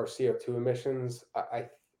for our CO2 emissions, I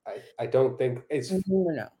don't think it's.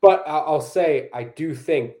 No. But I'll say I do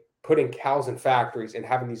think putting cows in factories and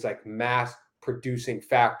having these like mass producing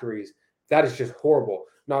factories, that is just horrible.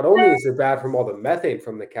 Not only is it bad from all the methane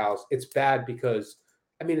from the cows, it's bad because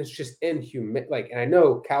it's just inhuman. Like, and I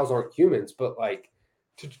know cows aren't humans, but like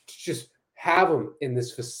to just have them in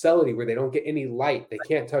this facility where they don't get any light, they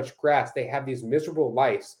can't touch grass, they have these miserable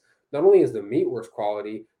lives. Not only is the meat worse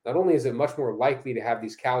quality, not only is it much more likely to have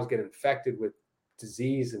these cows get infected with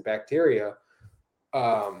disease and bacteria,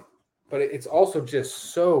 but it's also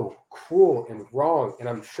just so cruel and wrong. And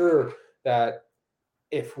I'm sure that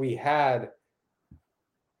if we had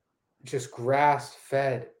just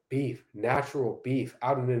grass-fed beef, natural beef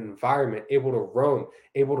out in an environment, able to roam,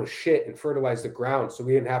 able to shit and fertilize the ground, so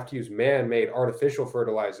we didn't have to use man-made artificial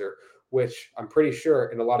fertilizer, which I'm pretty sure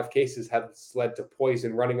in a lot of cases has led to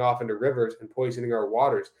poison running off into rivers and poisoning our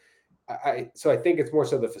waters. So I think it's more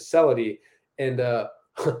so the facility. And I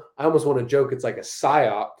almost want to joke it's like a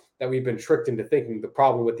psyop that we've been tricked into thinking the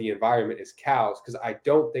problem with the environment is cows, because I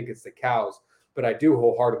don't think it's the cows, but I do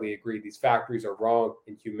wholeheartedly agree these factories are wrong,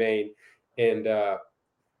 inhumane, and a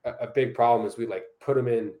big problem is we like put them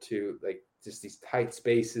into like just these tight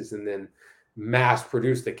spaces and then mass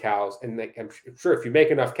produce the cows. And like, I'm sure if you make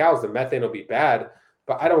enough cows, the methane will be bad,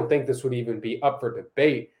 but I don't think this would even be up for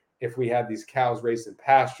debate if we had these cows raised in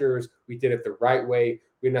pastures, we did it the right way.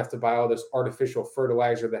 We didn't have to buy all this artificial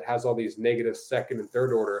fertilizer that has all these negative second and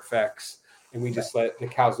third order effects. And we just let the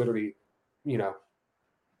cows literally,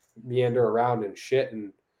 meander around and shit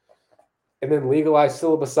and then legalized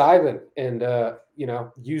psilocybin and,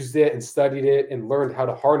 used it and studied it and learned how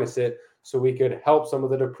to harness it so we could help some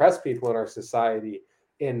of the depressed people in our society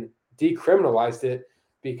and decriminalized it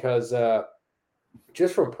because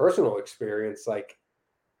just from personal experience, like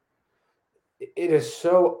it is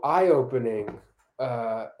so eye-opening.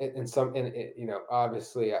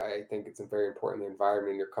 Obviously I think it's very important in the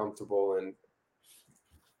environment you're comfortable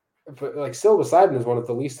but like psilocybin is one of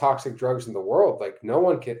the least toxic drugs in the world. Like no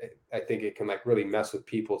one can, I think it can like really mess with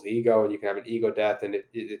people's ego and you can have an ego death. And if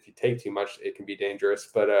you take too much, it can be dangerous.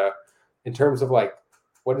 But in terms of like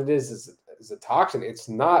what it is a toxin, it's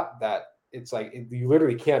not that it's like, you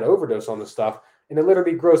literally can't overdose on the stuff and it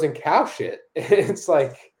literally grows in cow shit. So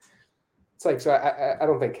I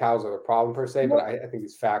don't think cows are the problem per se, but I think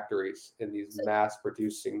these factories and these mass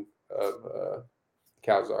producing of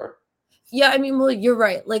cows are. Yeah, well, you're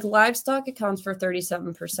right. Like livestock accounts for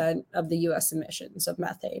 37% of the US emissions of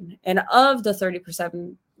methane. And of the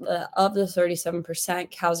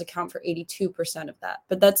 37%, cows account for 82% of that.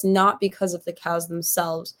 But that's not because of the cows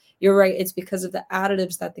themselves. You're right. It's because of the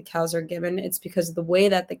additives that the cows are given. It's because of the way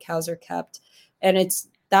that the cows are kept. And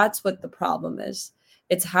that's what the problem is.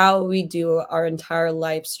 It's how we do our entire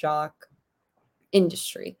livestock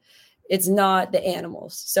industry. It's not the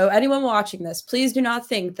animals. So anyone watching this, please do not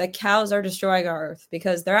think that cows are destroying our earth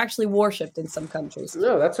because they're actually worshipped in some countries.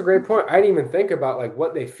 No, that's a great point. I didn't even think about like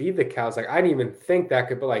what they feed the cows. Like I didn't even think that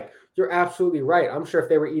could be like, you're absolutely right. I'm sure if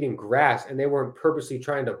they were eating grass and they weren't purposely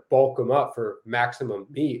trying to bulk them up for maximum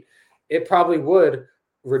meat, it probably would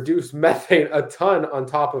reduce methane a ton on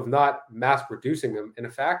top of not mass producing them in a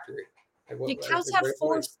factory. The cows have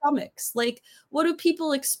 4 stomachs. Like, what do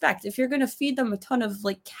people expect? If you're going to feed them a ton of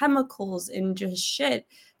like chemicals and just shit,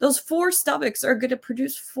 those 4 stomachs are going to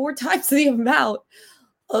produce 4 times the amount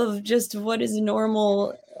of just what is a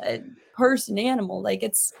normal person animal. Like,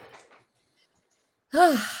 it's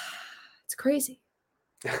crazy.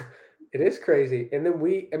 It is crazy. And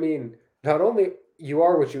then not only you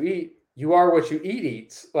are what you eat, you are what you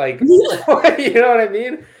eats. Like, you know what I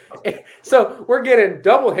mean? So we're getting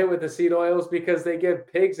double hit with the seed oils because they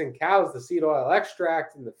give pigs and cows the seed oil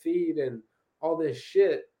extract and the feed and all this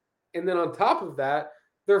shit. And then on top of that,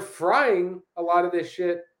 they're frying a lot of this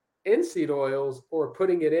shit in seed oils or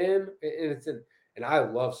putting it in. And I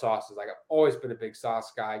love sauces. Like, I've always been a big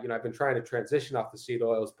sauce guy. You know, I've been trying to transition off the seed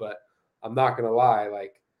oils, but I'm not going to lie.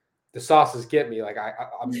 Like, the sauces get me. Like,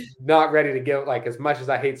 I'm not ready to give, like, as much as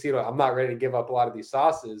I hate seed oil, I'm not ready to give up a lot of these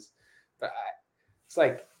sauces. But it's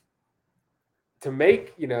like, to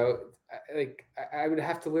make, you know, like, I would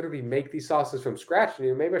have to literally make these sauces from scratch.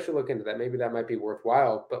 You know, maybe I should look into that. Maybe that might be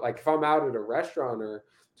worthwhile. But like, if I'm out at a restaurant, or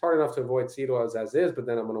it's hard enough to avoid seed oils as is, but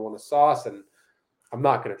then I'm going to want a sauce, and I'm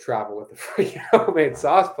not going to travel with the free homemade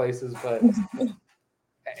sauce places. But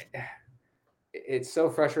it's so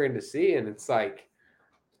frustrating to see. And it's like,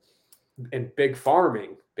 and big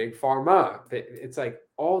farming, big pharma, it's like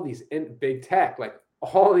all these big tech, like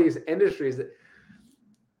all these industries that,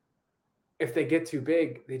 if they get too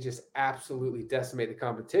big, they just absolutely decimate the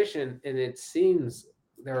competition. And it seems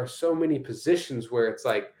there are so many positions where it's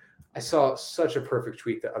like, I saw such a perfect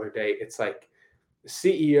tweet the other day. It's like,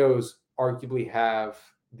 CEOs arguably have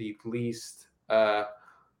the least or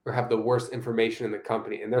have the worst information in the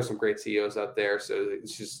company. And there's some great CEOs out there. So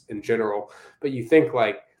it's just in general. But you think,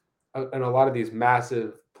 like, in a lot of these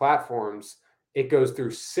massive platforms, it goes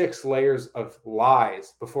through 6 layers of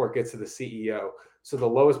lies before it gets to the CEO. So the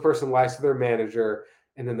lowest person lies to their manager,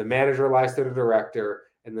 and then the manager lies to the director,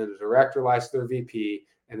 and then the director lies to their VP,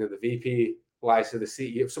 and then the VP lies to the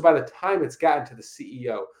CEO. So by the time it's gotten to the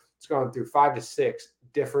CEO, it's gone through 5 to 6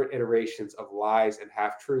 different iterations of lies and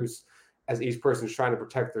half-truths as each person is trying to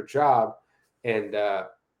protect their job. And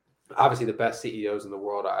obviously the best CEOs in the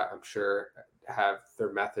world, I'm sure, have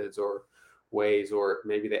their methods or ways, or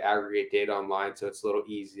maybe they aggregate data online so it's a little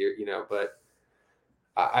easier, you know. But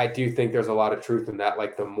I do think there's a lot of truth in that.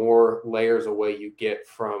 Like, the more layers away you get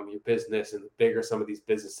from your business and the bigger some of these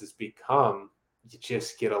businesses become, you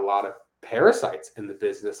just get a lot of parasites in the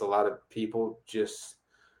business. A lot of people just,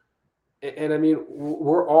 and I mean,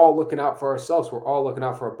 we're all looking out for ourselves. We're all looking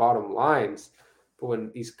out for our bottom lines. But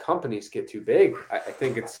when these companies get too big, I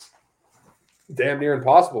think it's damn near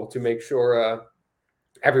impossible to make sure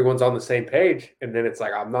everyone's on the same page. And then it's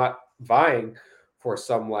like, I'm not vying for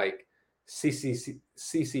some like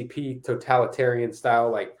CCP totalitarian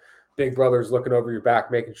style, like Big Brother's looking over your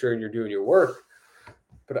back, making sure you're doing your work.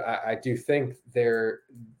 But I do think the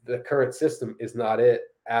current system is not it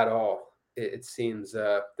at all. It seems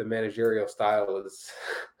the managerial style is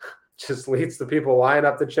just leads to people lying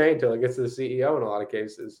up the chain till it gets to the CEO in a lot of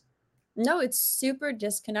cases. No, it's super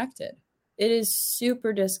disconnected. It is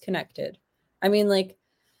super disconnected. I mean, like,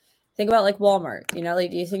 think about like Walmart, you know, like,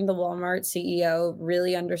 do you think the Walmart CEO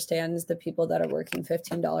really understands the people that are working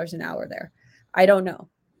 $15 an hour there? I don't know.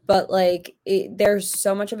 But like, there's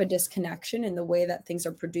so much of a disconnection in the way that things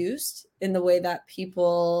are produced, in the way that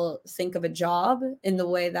people think of a job, in the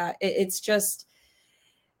way that it's just,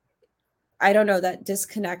 I don't know, that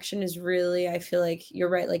disconnection is really, I feel like you're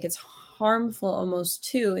right. Like, it's harmful almost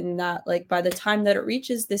too, in that, like, by the time that it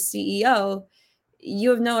reaches the CEO, you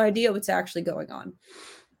have no idea what's actually going on.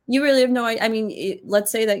 You really have no idea. I mean,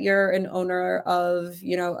 let's say that you're an owner of,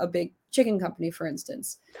 you know, a big chicken company, for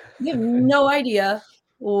instance. You have no idea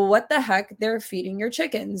what the heck they're feeding your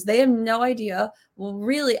chickens. They have no idea. Well,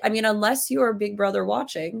 really, I mean, unless you are Big Brother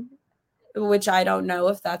watching, which I don't know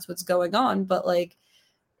if that's what's going on, but like,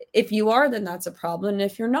 if you are, then that's a problem. And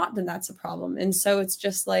if you're not, then that's a problem. And so it's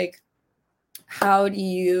just like, how do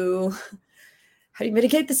you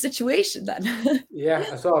mitigate the situation then? Yeah,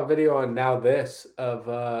 I saw a video on Now This of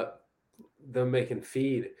them making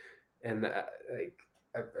feed, and like,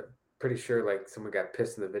 I'm pretty sure like someone got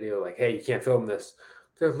pissed in the video, like, "Hey, you can't film this."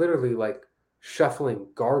 They're literally like shuffling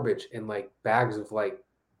garbage in like bags of like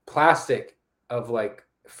plastic of like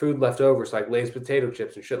food leftovers, like Lay's potato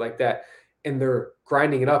chips and shit like that, and they're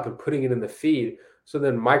grinding it up and putting it in the feed. So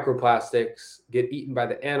then microplastics get eaten by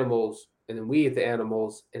the animals, and then we eat the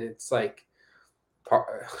animals, and it's like,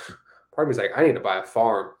 part of me is like, I need to buy a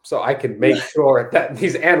farm so I can make sure that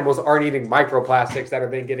these animals aren't eating microplastics that are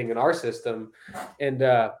then getting in our system. And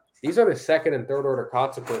These are the second and third order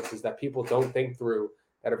consequences that people don't think through,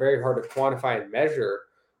 that are very hard to quantify and measure,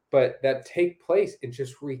 but that take place and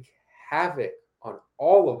just wreak havoc on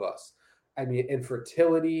all of us. I mean,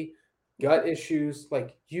 infertility, gut issues,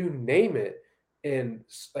 like you name it. And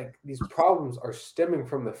like these problems are stemming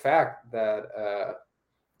from the fact that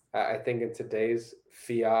I think in today's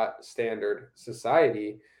fiat standard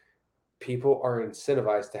society, people are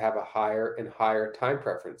incentivized to have a higher and higher time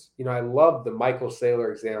preference. You know, I love the Michael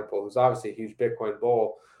Saylor example, who's obviously a huge Bitcoin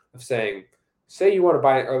bull, of saying, say you want to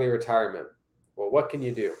buy an early retirement. Well, what can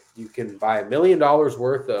you do? You can buy $1 million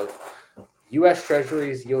worth of US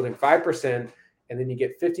treasuries yielding 5%, and then you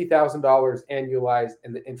get $50,000 annualized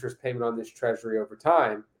in the interest payment on this treasury over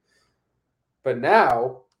time. But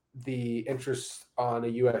now the interest on a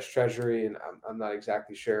US treasury, and I'm not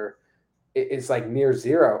exactly sure, it's like near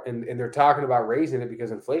zero, and they're talking about raising it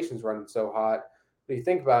because inflation's running so hot. But you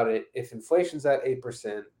think about it, if inflation's at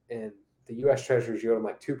 8% and the US treasuries yielding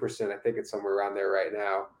like 2%, I think it's somewhere around there right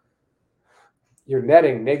now, you're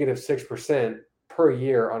netting negative 6% per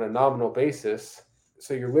year on a nominal basis.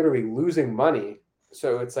 So you're literally losing money.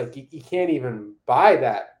 So it's like you can't even buy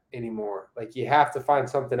that anymore. Like you have to find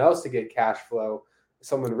something else to get cash flow,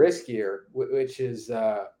 someone riskier, which is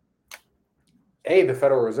the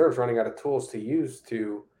Federal Reserve's running out of tools to use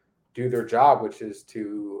to do their job, which is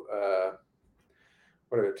to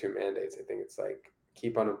what are their two mandates? I think it's like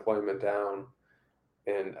keep unemployment down,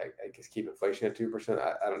 and I guess keep inflation at 2%.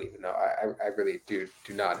 I don't even know. I really do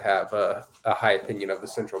not have a high opinion of the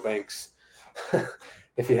central banks,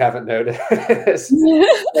 if you haven't noticed.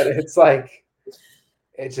 But it's like,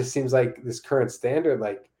 it just seems like this current standard,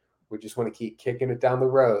 like we just want to keep kicking it down the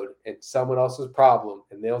road and someone else's problem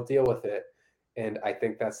and they'll deal with it. And I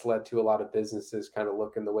think that's led to a lot of businesses kind of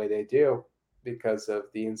looking the way they do because of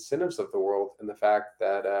the incentives of the world and the fact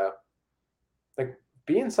that like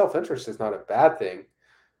being self-interest is not a bad thing.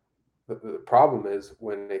 The problem is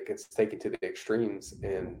when it gets taken to the extremes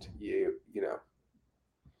and you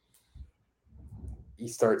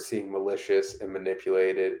start seeing malicious and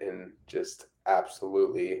manipulated and just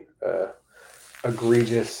absolutely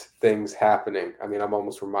egregious things happening. I mean, I'm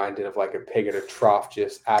almost reminded of like a pig at a trough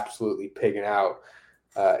just absolutely pigging out,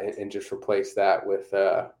 and just replace that with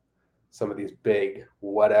some of these big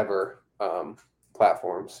whatever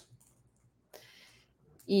platforms.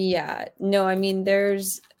 Yeah, no, I mean,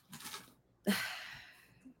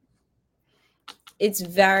 it's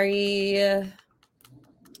very,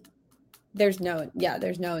 there's no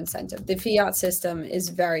incentive. The fiat system is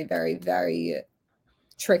very, very, very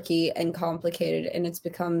tricky and complicated, and it's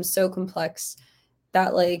become so complex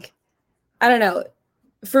that, like, I don't know,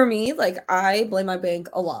 for me, like, I blame my bank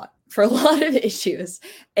a lot for a lot of issues.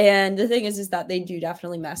 And the thing is that they do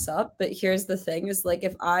definitely mess up. But here's the thing is, like,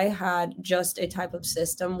 if I had just a type of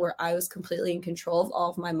system where I was completely in control of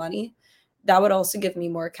all of my money, that would also give me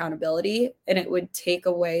more accountability. And it would take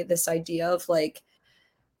away this idea of like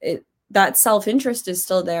that self-interest is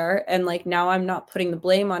still there. And like, now I'm not putting the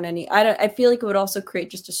blame on I feel like it would also create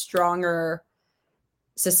just a stronger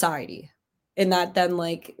society in that then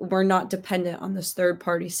like we're not dependent on this third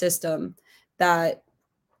party system that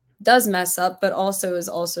does mess up, but also is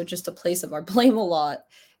also just a place of our blame a lot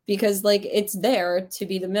because like it's there to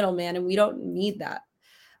be the middleman and we don't need that.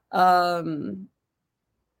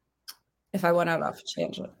 If I went out off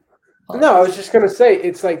tangent. No, I was just going to say,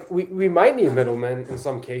 it's like we might need middlemen in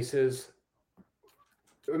some cases.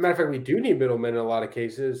 As a matter of fact, we do need middlemen in a lot of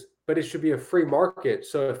cases, but it should be a free market.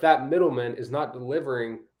 So if that middleman is not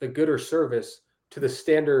delivering the good or service to the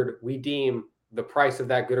standard we deem the price of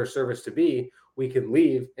that good or service to be, we can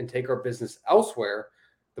leave and take our business elsewhere.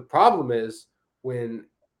 The problem is when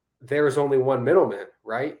there is only one middleman,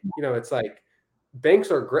 right? You know, it's like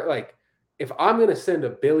banks are great. Like if I'm going to send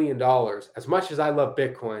 $1 billion, as much as I love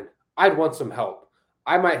Bitcoin, I'd want some help.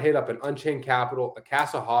 I might hit up an Unchained Capital, a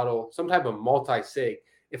Casa Hodl, some type of multi-sig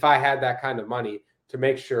if I had that kind of money to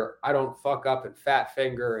make sure I don't fuck up and fat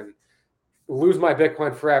finger and lose my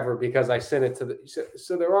Bitcoin forever because I sent it to the.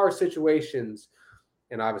 So there are situations,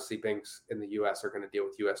 and obviously banks in the U.S. are going to deal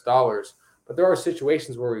with U.S. dollars, but there are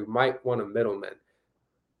situations where we might want a middleman.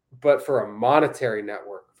 But for a monetary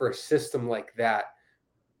network, for a system like that,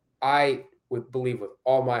 I would believe with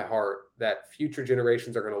all my heart that future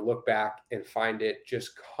generations are going to look back and find it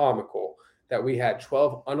just comical that we had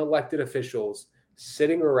 12 unelected officials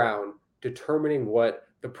sitting around determining what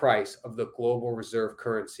the price of the global reserve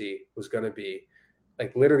currency was going to be,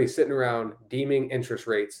 like literally sitting around deeming interest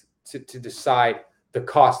rates to decide the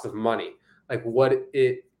cost of money, like what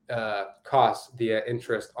it costs via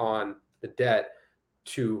interest on the debt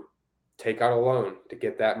to take out a loan to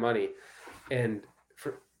get that money. And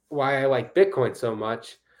why I like Bitcoin so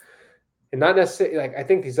much. And not necessarily like I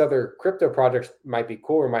think these other crypto projects might be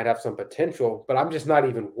cool or might have some potential, but I'm just not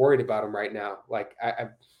even worried about them right now. Like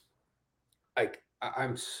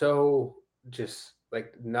I'm so just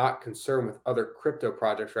like not concerned with other crypto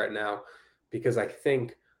projects right now because I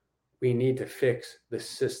think we need to fix the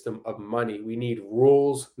system of money. We need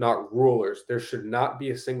rules, not rulers. There should not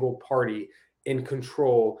be a single party in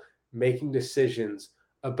control making decisions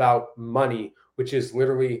about money, which is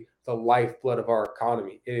literally the lifeblood of our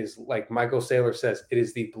economy. It is like Michael Saylor says, it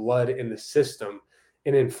is the blood in the system.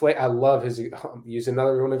 And I love his, use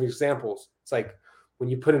another one of his examples. It's like when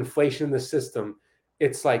you put inflation in the system,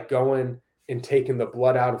 it's like going and taking the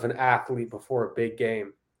blood out of an athlete before a big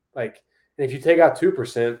game. Like, and if you take out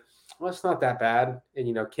 2%, well, it's not that bad. And,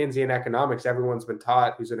 Keynesian economics, everyone's been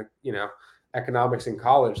taught who's in, economics in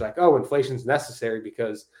college, like, oh, inflation's necessary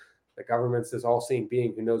because the government's this all-seeing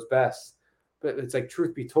being who knows best. But it's like,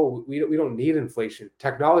 truth be told, we don't need inflation.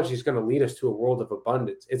 Technology is going to lead us to a world of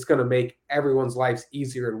abundance. It's going to make everyone's lives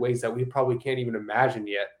easier in ways that we probably can't even imagine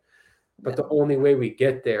yet. But the only way we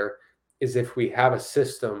get there is if we have a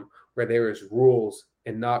system where there is rules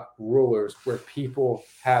and not rulers, where people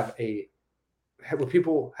have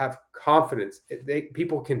confidence.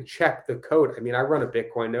 People can check the code. I mean, I run a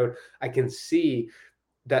Bitcoin node. I can see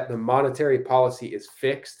that the monetary policy is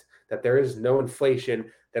fixed, that there is no inflation,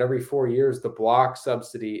 that every 4 years the block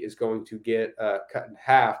subsidy is going to get cut in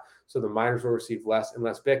half, so the miners will receive less and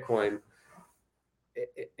less Bitcoin.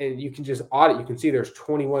 And you can just audit. You can see there's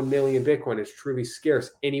 21 million Bitcoin. It's truly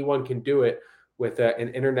scarce. Anyone can do it with an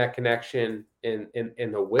internet connection and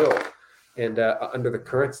the will. And under the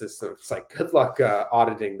current system, it's like, good luck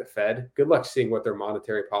auditing the Fed. Good luck seeing what their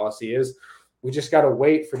monetary policy is. We just got to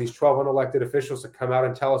wait for these 12 unelected officials to come out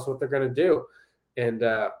and tell us what they're going to do. And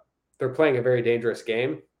they're playing a very dangerous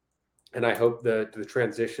game. And I hope the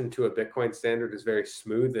transition to a Bitcoin standard is very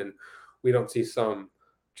smooth and we don't see some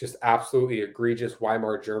just absolutely egregious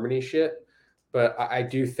Weimar Germany shit. But I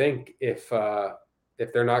do think if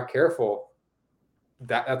they're not careful,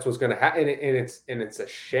 that's what's going to happen. And it's a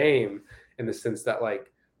shame in the sense that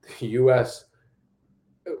like the U.S.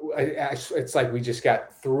 It's like we just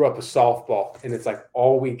threw up a softball, and it's like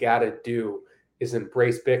all we got to do is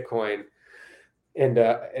embrace Bitcoin, and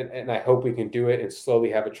I hope we can do it and slowly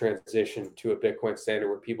have a transition to a Bitcoin standard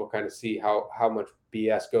where people kind of see how much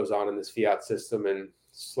BS goes on in this fiat system, and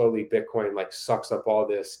slowly Bitcoin like sucks up all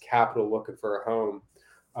this capital looking for a home.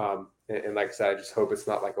 And like I said, I just hope it's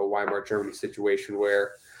not like a Weimar Germany situation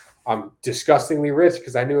where I'm disgustingly rich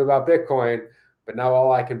because I knew about Bitcoin, but now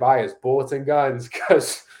all I can buy is bullets and guns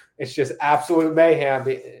because it's just absolute mayhem.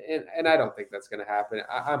 And I don't think that's going to happen.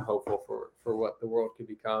 I'm hopeful for what the world could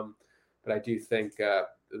become, but I do think the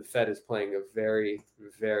Fed is playing a very,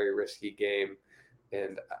 very risky game.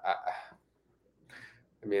 And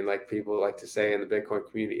I mean, like people like to say in the Bitcoin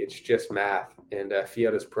community, it's just math, and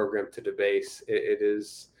fiat is programmed to debase. It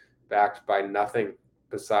is backed by nothing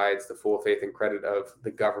besides the full faith and credit of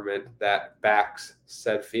the government that backs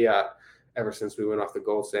said fiat ever since we went off the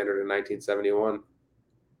gold standard in 1971.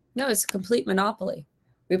 No, it's a complete monopoly.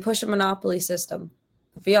 We push a monopoly system,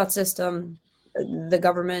 the fiat system, the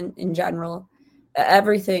government in general.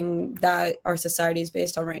 Everything that our society is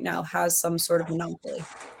based on right now has some sort of monopoly.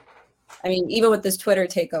 I mean, even with this Twitter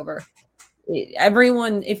takeover,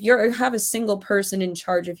 everyone, if you have a single person in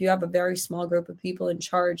charge, if you have a very small group of people in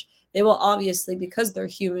charge, they will obviously, because they're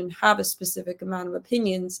human, have a specific amount of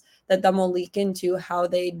opinions that then will leak into how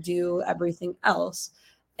they do everything else.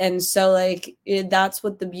 And so like that's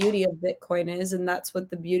what the beauty of Bitcoin is, and that's what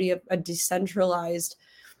the beauty of a decentralized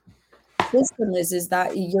system is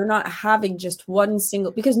that you're not having just one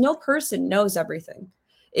single, because no person knows everything.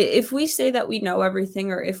 If we say that we know everything,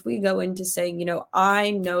 or if we go into saying,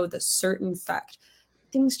 I know the certain fact,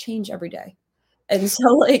 things change every day. And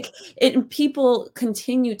so like people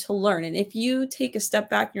continue to learn. And if you take a step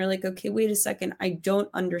back and you're like, okay, wait a second, I don't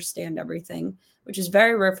understand everything, which is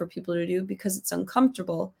very rare for people to do because it's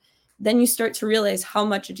uncomfortable, then you start to realize how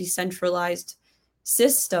much a decentralized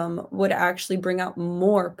system would actually bring out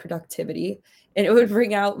more productivity, and it would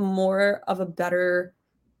bring out more of a better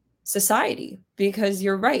society. Because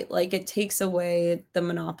you're right, like it takes away the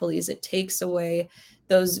monopolies, it takes away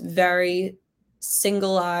those very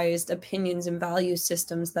singleized opinions and value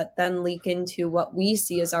systems that then leak into what we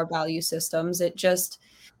see as our value systems. It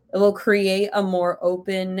will create a more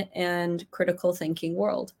open and critical thinking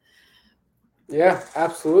world. Yeah,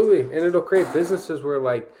 absolutely. And it'll create businesses where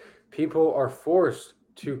like people are forced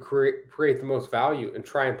to create the most value and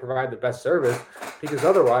try and provide the best service, because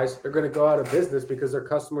otherwise they're going to go out of business because their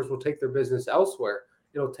customers will take their business elsewhere.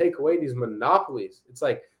 It'll take away these monopolies. It's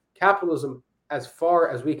like capitalism, as far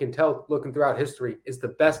as we can tell, looking throughout history, is the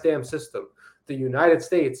best damn system. The United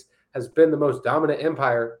States has been the most dominant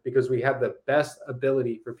empire because we have the best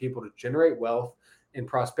ability for people to generate wealth and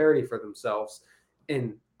prosperity for themselves.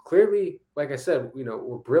 And clearly, like I said,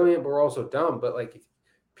 we're brilliant, but we're also dumb. But like, if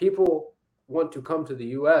people want to come to the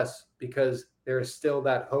U.S. because there is still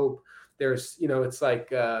that hope. There's, it's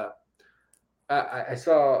like, I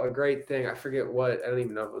saw a great thing. I forget what, I don't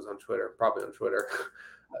even know if it was on Twitter, probably on Twitter,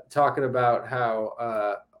 talking about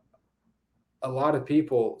how a lot of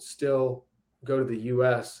people still go to the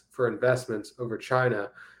U.S. for investments over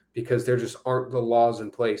China because there just aren't the laws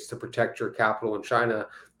in place to protect your capital in China.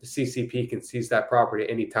 The CCP can seize that property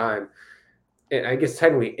at any time. And I guess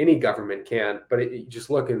technically any government can, but just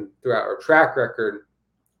looking throughout our track record,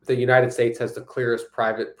 the United States has the clearest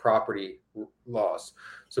private property laws.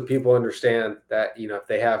 So people understand that, if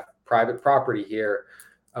they have private property here,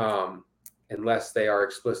 unless they are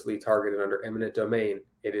explicitly targeted under eminent domain,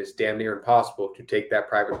 it is damn near impossible to take that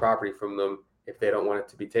private property from them if they don't want it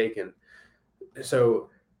to be taken. So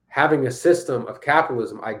having a system of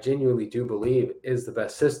capitalism, I genuinely do believe, is the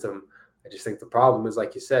best system. I just think the problem is,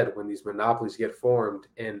 like you said, when these monopolies get formed,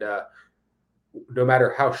 and no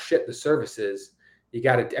matter how shit the service is, you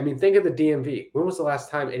got to, think of the DMV. When was the last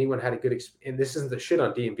time anyone had a good experience? And this isn't the shit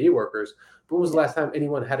on DMV workers, but when was the last time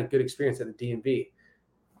anyone had a good experience at the DMV?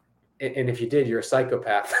 And if you did, you're a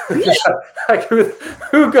psychopath. Like,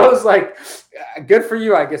 who goes like, good for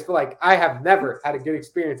you, I guess. But like, I have never had a good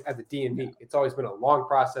experience at the DMV. It's always been a long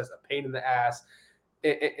process, a pain in the ass.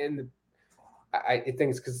 And I think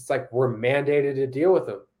it's because it's like we're mandated to deal with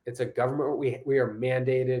them. It's a government. We are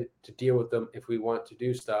mandated to deal with them if we want to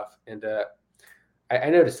do stuff. And I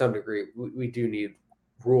know to some degree we do need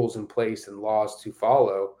rules in place and laws to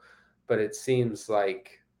follow. But it seems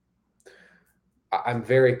like I'm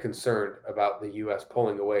very concerned about the U.S.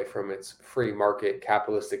 pulling away from its free market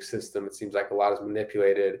capitalistic system. It seems like a lot is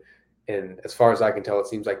manipulated. And as far as I can tell, it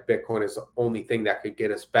seems like Bitcoin is the only thing that could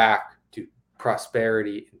get us back to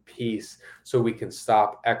prosperity and peace so we can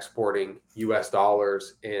stop exporting U.S.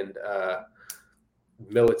 dollars and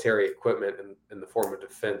military equipment in the form of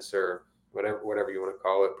defense or whatever you want to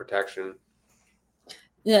call it, protection.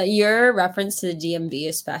 Yeah, your reference to the DMV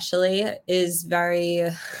especially is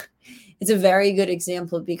it's a very good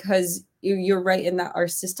example because you're right in that our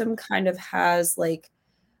system kind of has like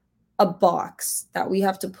a box that we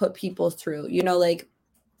have to put people through. Like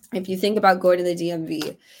if you think about going to the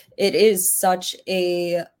DMV, it is such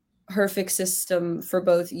a perfect system for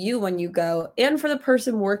both you when you go and for the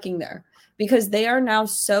person working there because they are now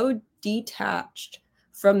so detached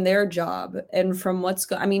from their job and from what's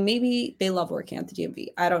going. Maybe they love working at the DMV.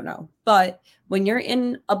 I don't know. But when you're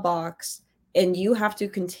in a box and you have to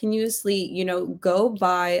continuously, go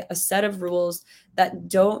by a set of rules that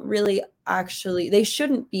don't really they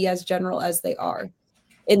shouldn't be as general as they are.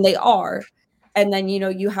 And they are. And then,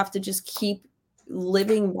 you have to just keep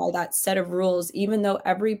living by that set of rules, even though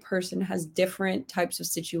every person has different types of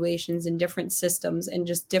situations and different systems and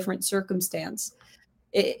just different circumstance.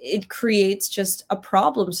 It creates just a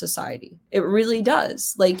problem society. It really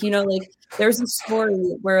does. Like, there's a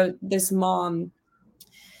story where this mom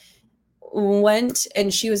went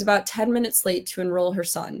and she was about 10 minutes late to enroll her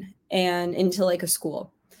son and into like a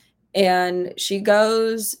school. And she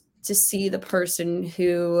goes to see the person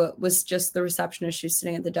who was just the receptionist. She was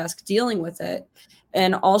sitting at the desk dealing with it.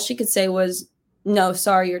 And all she could say was, no,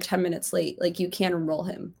 sorry, you're 10 minutes late. Like, you can't enroll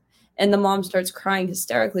him. And the mom starts crying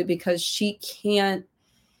hysterically because she can't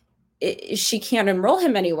enroll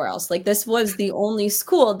him anywhere else. Like, this was the only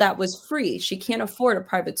school that was free. She can't afford a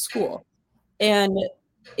private school. And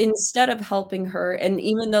instead of helping her, and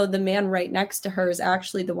even though the man right next to her is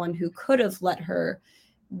actually the one who could have let her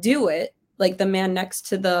do it, like the man next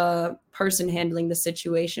to the person handling the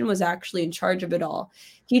situation was actually in charge of it all.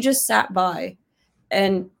 He just sat by,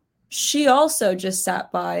 and she also just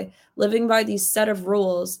sat by, living by these set of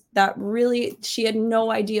rules that really she had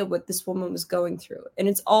no idea what this woman was going through. And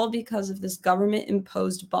it's all because of this government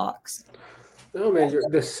imposed box. No, man,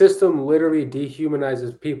 the system literally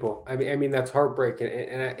dehumanizes people. I mean that's heartbreaking.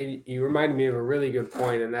 And you reminded me of a really good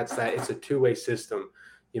point, and that's that it's a two-way system.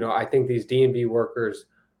 I think these DMV workers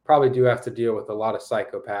probably do have to deal with a lot of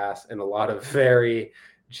psychopaths and a lot of very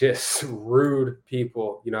just rude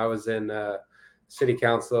people. I was in city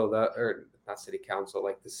council, or not city council,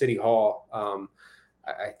 like the city hall.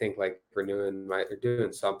 I think like they're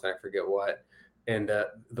doing something, I forget what. And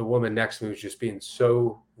the woman next to me was just being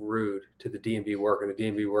so rude to the DMV worker. And the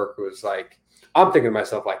DMV worker was like, I'm thinking to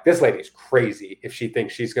myself, like, this lady's crazy if she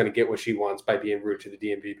thinks she's going to get what she wants by being rude to the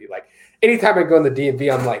DMV. Like, anytime I go in the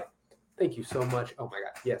DMV, I'm like, thank you so much. Oh my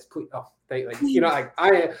God. Yes, please. Oh, like,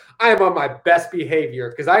 I am on my best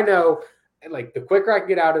behavior because I know like the quicker I can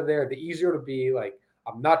get out of there, the easier it'll be. Like,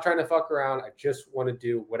 I'm not trying to fuck around. I just want to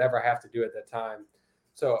do whatever I have to do at that time.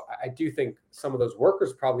 So I do think some of those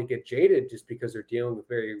workers probably get jaded just because they're dealing with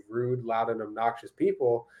very rude, loud, and obnoxious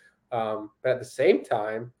people. But at the same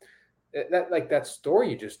time, that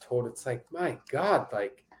story you just told, it's like, my God,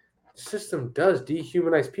 like the system does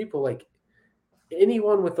dehumanize people. Like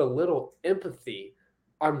anyone with a little empathy,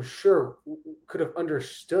 I'm sure could have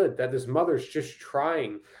understood that this mother's just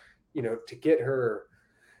trying, to get her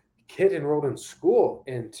kid enrolled in school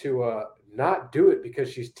and to not do it because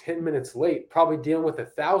she's 10 minutes late, probably dealing with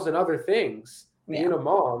 1,000 other things. Being a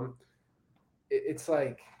mom, it's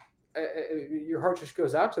like your heart just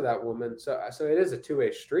goes out to that woman. So it is a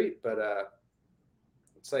two-way street, but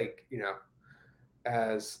it's like,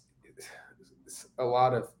 as a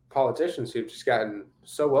lot of politicians who've just gotten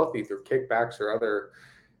so wealthy through kickbacks or other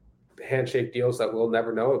handshake deals that we'll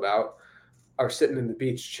never know about are sitting in the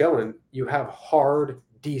beach chilling. You have hard,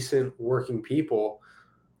 decent working people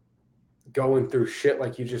going through shit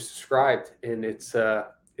like you just described, and it's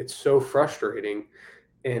so frustrating.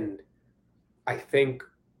 And I think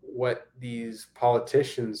what these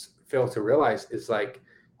politicians fail to realize is like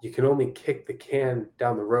you can only kick the can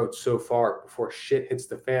down the road so far before shit hits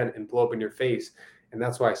the fan and blow up in your face. And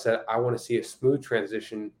that's why I said I want to see a smooth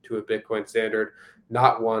transition to a Bitcoin standard,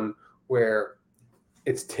 not one where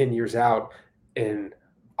it's 10 years out and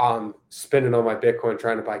I'm spending on my Bitcoin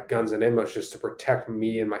trying to buy guns and ammo just to protect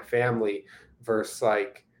me and my family versus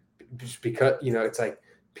like just because, it's like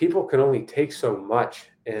people can only take so much.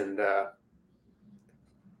 And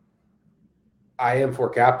I am for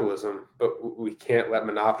capitalism, but we can't let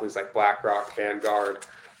monopolies like BlackRock, Vanguard,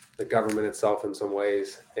 the government itself in some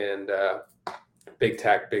ways, and big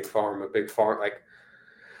tech, big pharma, big farm. Like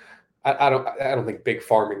I don't think big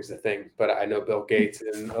farming is the thing, but I know Bill Gates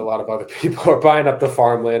and a lot of other people are buying up the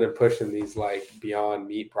farmland and pushing these like Beyond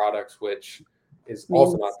Meat products, which is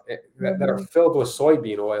also not that are filled with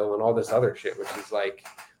soybean oil and all this other shit, which is like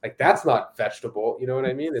that's not vegetable. You know what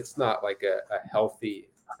I mean? It's not like a healthy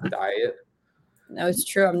diet. No, it's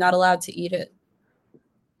true. I'm not allowed to eat it.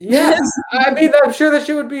 Yeah, I mean, I'm sure that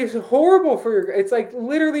shit would be horrible for your. It's like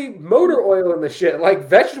literally motor oil in the shit. Like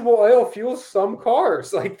vegetable oil fuels some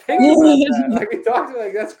cars. Like think about that. Like we talked about,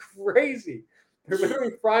 like that's crazy. They're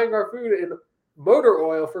literally frying our food in motor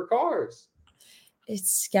oil for cars.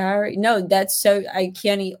 It's scary. No, that's so I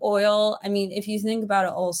can't eat oil. I mean, if you think about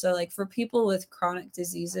it also, like for people with chronic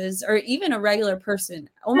diseases or even a regular person,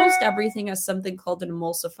 almost everything has something called an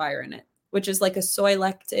emulsifier in it, which is like a soy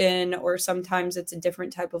lectin, or sometimes it's a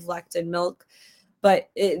different type of lectin milk. But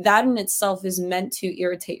that in itself is meant to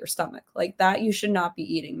irritate your stomach. Like that you should not be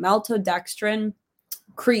eating. Maltodextrin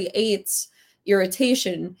creates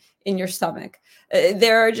irritation in your stomach.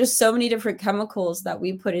 There are just so many different chemicals that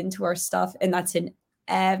we put into our stuff, and that's in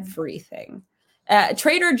everything.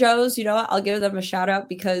 Trader Joe's, I'll give them a shout out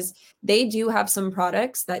because they do have some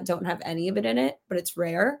products that don't have any of it in it, but it's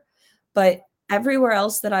rare. But everywhere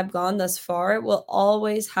else that I've gone thus far will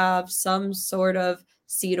always have some sort of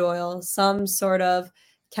seed oil, some sort of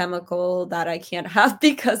chemical that I can't have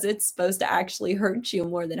because it's supposed to actually hurt you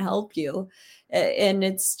more than help you. And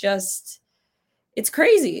it's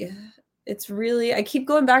crazy. It's really, I keep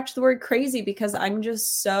going back to the word crazy because I'm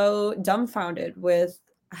just so dumbfounded with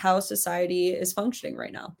how society is functioning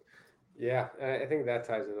right now. Yeah, I think that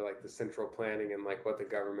ties into like the central planning and like what the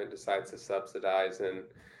government decides to subsidize. And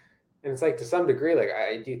it's like to some degree, like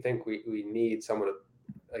I do think we need someone to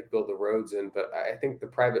like build the roads in, but I think the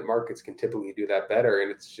private markets can typically do that better.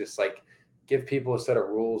 And it's just like give people a set of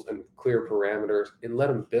rules and clear parameters and let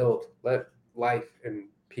them build, let life and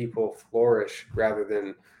people flourish rather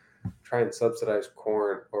than try and subsidize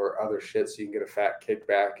corn or other shit so you can get a fat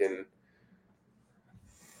kickback. And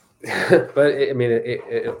but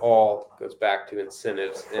it all goes back to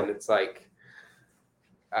incentives. And it's like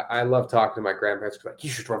I love talking to my grandparents like,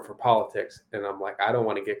 you should run for politics. And I'm like, I don't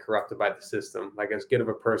want to get corrupted by the system. Like as good of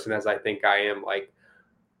a person as I think I am, like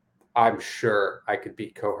I'm sure I could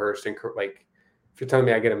be coerced and like if you're telling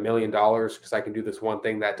me I get $1 million because I can do this one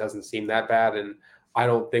thing that doesn't seem that bad, and I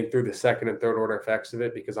don't think through the second and third order effects of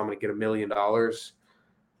it because I'm going to get $1 million,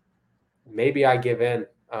 maybe I give in.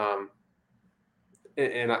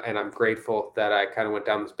 And I'm grateful that I kind of went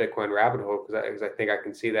down this Bitcoin rabbit hole because I think I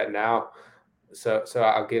can see that now. So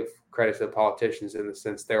I'll give credit to the politicians in the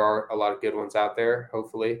sense there are a lot of good ones out there,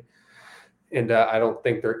 hopefully. And I don't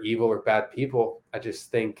think they're evil or bad people. I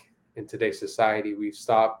just think in today's society, we've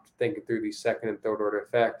stopped thinking through these second and third order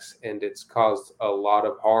effects, and it's caused a lot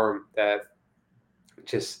of harm that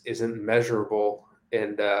just isn't measurable,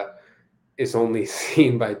 and is only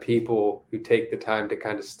seen by people who take the time to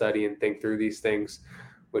kind of study and think through these things,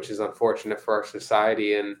 which is unfortunate for our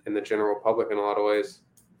society and the general public in a lot of ways.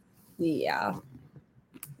 Yeah.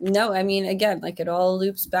 No, I mean, again, like it all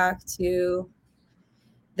loops back to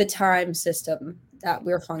the time system that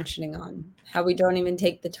we're functioning on, how we don't even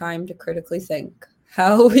take the time to critically think,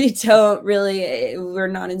 how we're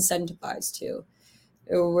not incentivized to.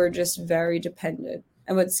 We're just very dependent.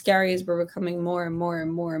 And what's scary is we're becoming more and more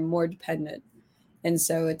and more and more dependent. And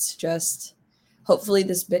so it's just, hopefully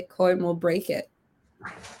this Bitcoin will break it.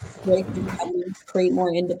 Break dependence, create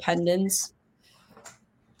more independence,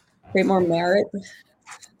 create more merit.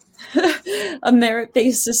 A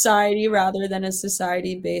merit-based society rather than a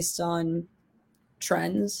society based on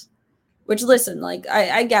trends. Which, listen, like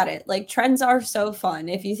I get it. Like trends are so fun.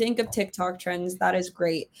 If you think of TikTok trends, that is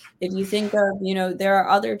great. If you think of, there are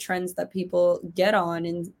other trends that people get on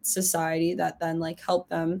in society that then like help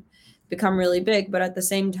them become really big. But at the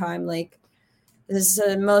same time, like this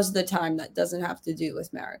is most of the time that doesn't have to do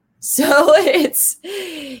with merit. So it's,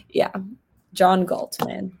 yeah, John Galt,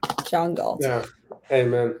 man. John Galt. Yeah. Hey,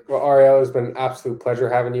 man. Well, Ariel, it's been an absolute pleasure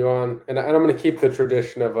having you on. And I'm going to keep the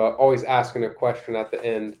tradition of always asking a question at the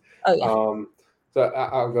end. Oh, yeah. So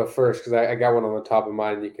I'll go first because I got one on the top of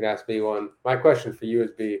mind and you can ask me one. My question for you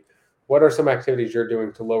is what are some activities you're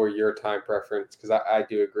doing to lower your time preference? Because I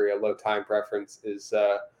do agree a low time preference is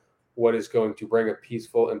what is going to bring a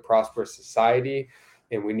peaceful and prosperous society.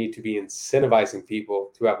 And we need to be incentivizing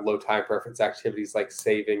people to have low time preference activities like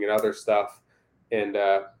saving and other stuff. And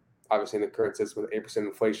obviously in the current system with 8%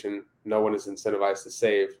 inflation, no one is incentivized to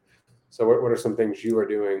save. So what are some things you are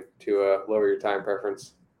doing to lower your time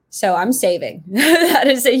preference? So I'm saving. That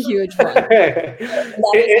is a huge one.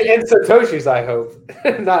 In Satoshis, I hope,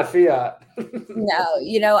 not fiat.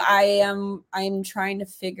 No, I'm trying to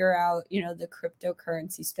figure out, the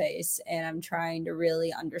cryptocurrency space, and I'm trying to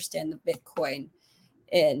really understand the Bitcoin.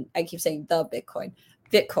 And I keep saying the Bitcoin.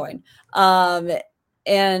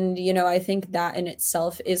 And, I think that in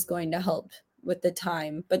itself is going to help with the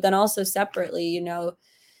time. But then also separately,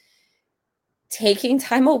 taking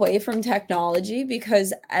time away from technology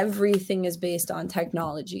because everything is based on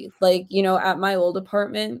technology. Like, at my old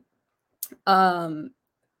apartment,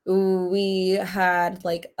 we had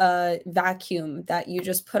like a vacuum that you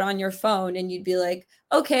just put on your phone and you'd be like,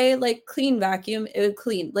 okay, like clean vacuum, it would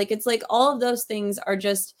clean. Like, it's like all of those things are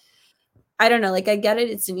just, I don't know, like I get it,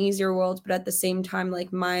 it's an easier world, but at the same time,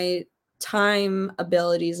 like my time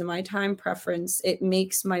abilities and my time preference, it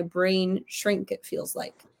makes my brain shrink, it feels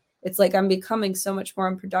like. It's like I'm becoming so much more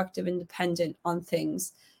unproductive and dependent on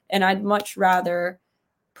things. And I'd much rather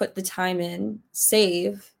put the time in,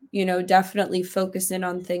 save, definitely focus in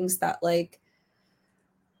on things that like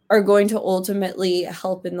are going to ultimately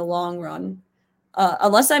help in the long run.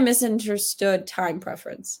 Unless I misunderstood time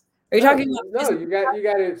preference. Are you talking about? No, you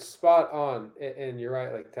got it spot on, and you're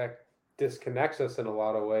right. Like tech disconnects us in a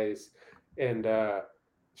lot of ways, and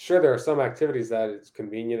sure, there are some activities that it's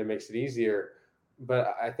convenient and makes it easier,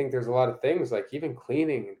 but I think there's a lot of things like even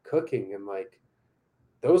cleaning and cooking and like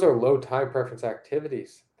those are low time preference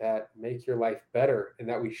activities that make your life better and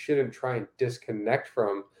that we shouldn't try and disconnect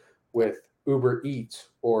from with Uber Eats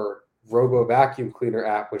or Robo Vacuum Cleaner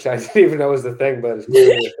app, which I didn't even know was the thing, but it's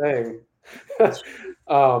clearly a thing.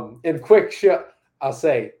 And quick shit, I'll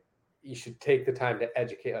say you should take the time to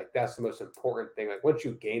educate. Like that's the most important thing. Like once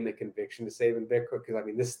you gain the conviction to save in Bitcoin, because I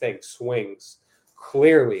mean this thing swings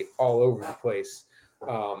clearly all over the place.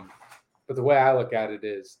 But the way I look at it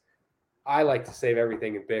is I like to save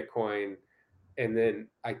everything in Bitcoin and then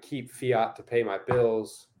I keep fiat to pay my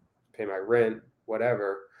bills, pay my rent,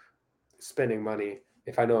 whatever, spending money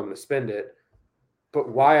if I know I'm going to spend it. But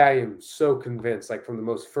why I am so convinced, like from the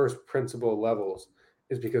most first principle levels,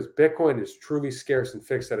 is because Bitcoin is truly scarce and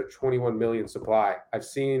fixed at a 21 million supply. I've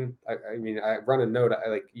seen, I mean, I run a node,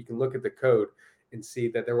 like you can look at the code and see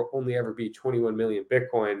that there will only ever be 21 million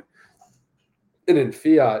Bitcoin. And in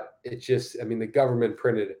fiat, it just, I mean, the government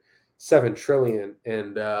printed 7 trillion.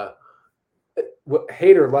 And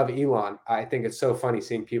hate or love Elon, I think it's so funny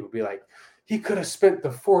seeing people be like, he could have spent the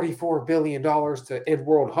 $44 billion to end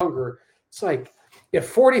world hunger. It's like, if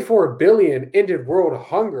 44 billion ended world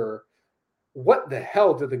hunger, what the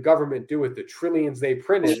hell did the government do with the trillions they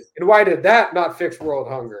printed? And why did that not fix world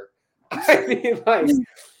hunger? I mean, like,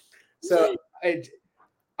 so I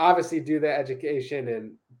obviously do the education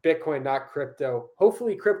and Bitcoin, not crypto.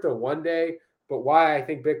 Hopefully crypto one day. But why I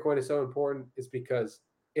think Bitcoin is so important is because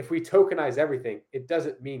if we tokenize everything, it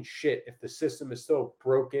doesn't mean shit if the system is still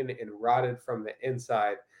broken and rotted from the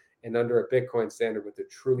inside And under a Bitcoin standard with a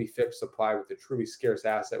truly fixed supply, with a truly scarce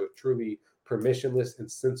asset, with truly permissionless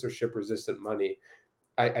and censorship resistant money,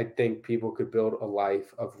 I think people could build a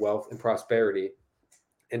life of wealth and prosperity.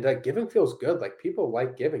 And giving feels good. Like people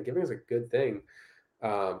like giving. Giving is a good thing.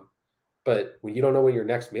 But when you don't know when your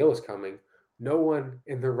next meal is coming, no one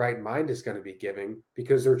in their right mind is going to be giving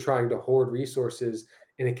because they're trying to hoard resources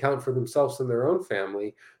and account for themselves and their own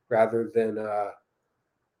family rather than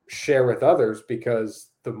share with others. Because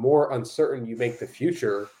the more uncertain you make the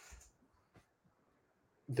future,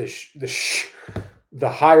 the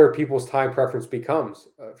higher people's time preference becomes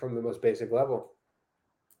from the most basic level.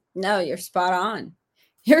 No, you're spot on.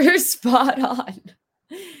 You're spot on.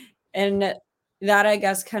 And that, I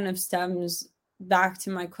guess, kind of stems back to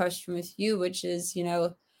my question with you, which is,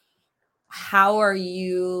 how are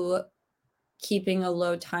you keeping a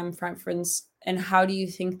low time preference, and how do you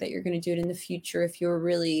think that you're going to do it in the future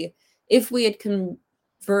if we had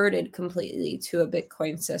converted completely to a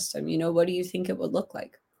Bitcoin system? What do you think it would look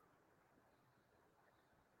like?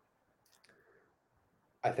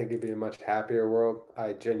 I think it'd be a much happier world.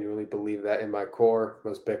 I genuinely believe that in my core.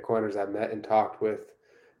 Most Bitcoiners I've met and talked with,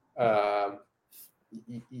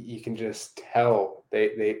 you can just tell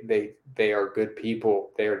they are good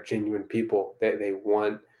people. They are genuine people. They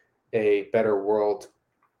want a better world.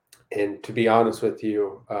 And to be honest with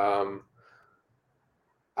you,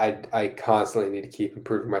 I constantly need to keep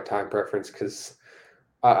improving my time preference because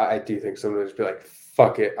I do think someone would just be like,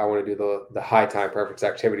 fuck it, I want to do the high time preference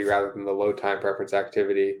activity rather than the low time preference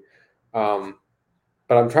activity.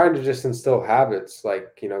 But I'm trying to just instill habits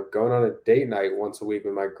like, going on a date night once a week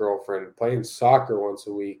with my girlfriend, playing soccer once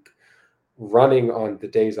a week, running on the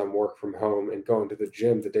days I'm work from home, and going to the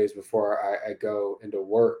gym the days before I go into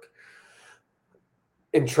work.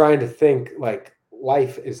 And trying to think like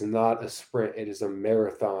life is not a sprint, it is a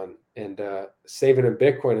marathon. And saving in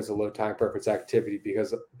Bitcoin is a low time preference activity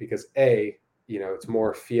because it's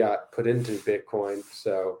more fiat put into Bitcoin.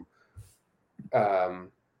 So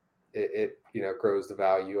it grows the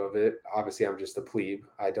value of it. Obviously, I'm just a plebe.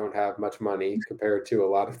 I don't have much money compared to a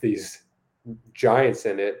lot of these giants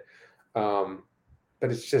in it. But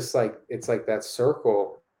it's just it's like that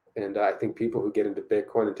circle. And I think people who get into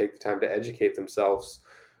Bitcoin and take the time to educate themselves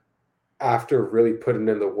after really putting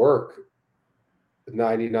in the work,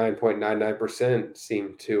 99.99%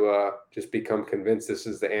 seem to just become convinced this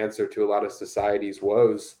is the answer to a lot of society's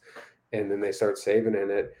woes. And then they start saving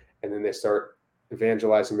in it. And then they start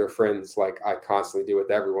evangelizing their friends like I constantly do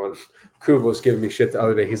with everyone. Kuba was giving me shit the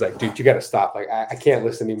other day. He's like, dude, you got to stop. Like, I can't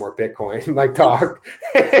listen to any more Bitcoin, like talk.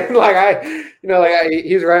 And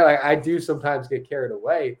he's right. Like I do sometimes get carried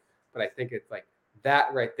away, but I think it's like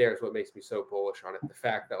that right there is what makes me so bullish on it. The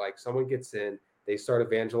fact that like someone gets in, they start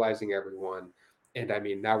evangelizing everyone. And I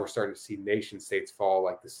mean, now we're starting to see nation states fall,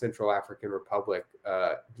 like the Central African Republic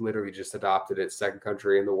literally just adopted its second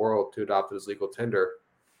country in the world to adopt it as legal tender.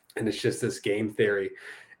 And it's just this game theory.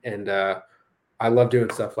 And I love doing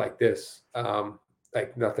stuff like this.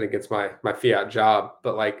 Like nothing against my fiat job,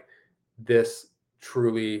 but like this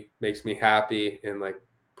truly makes me happy and like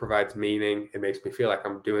provides meaning. It makes me feel like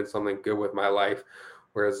I'm doing something good with my life.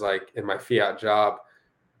 Whereas like in my fiat job,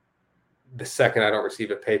 the second I don't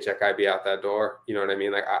receive a paycheck, I'd be out that door. You know what I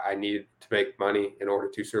mean? Like I need to make money in order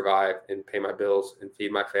to survive and pay my bills and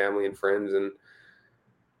feed my family and friends. And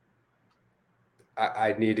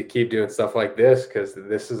I need to keep doing stuff like this because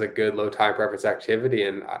this is a good low time preference activity.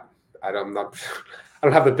 And I don't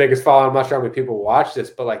have the biggest following. I'm not sure how many people watch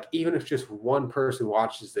this, but like even if just one person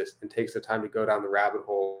watches this and takes the time to go down the rabbit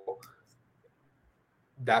hole,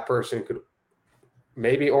 that person could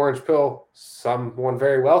maybe orange pill someone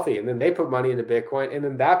very wealthy, and then they put money into Bitcoin, and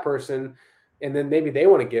then that person, and then maybe they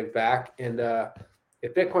want to give back. And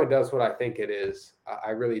if Bitcoin does what I think it is,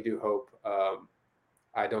 I really do hope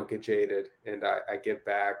I don't get jaded and I give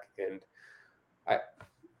back. And I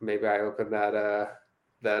open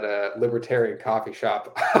that libertarian coffee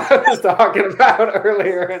shop I was talking about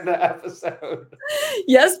earlier in the episode.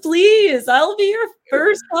 Yes, please. I'll be your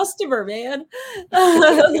first customer, man.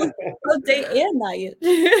 Day and night.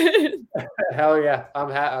 Hell yeah.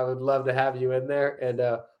 I would love to have you in there. And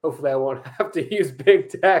hopefully I won't have to use big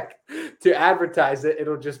tech to advertise it.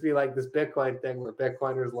 It'll just be like this Bitcoin thing where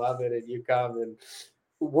Bitcoiners love it and you come, and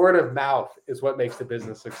word of mouth is what makes the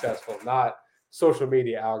business successful, not social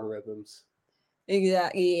media algorithms.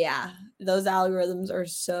 Exactly. Yeah. Those algorithms are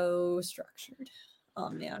so structured.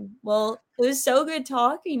 Oh, man. Well, it was so good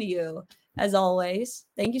talking to you, as always.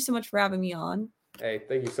 Thank you so much for having me on. Hey,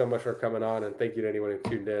 thank you so much for coming on, and thank you to anyone who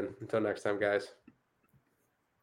tuned in. Until next time, guys.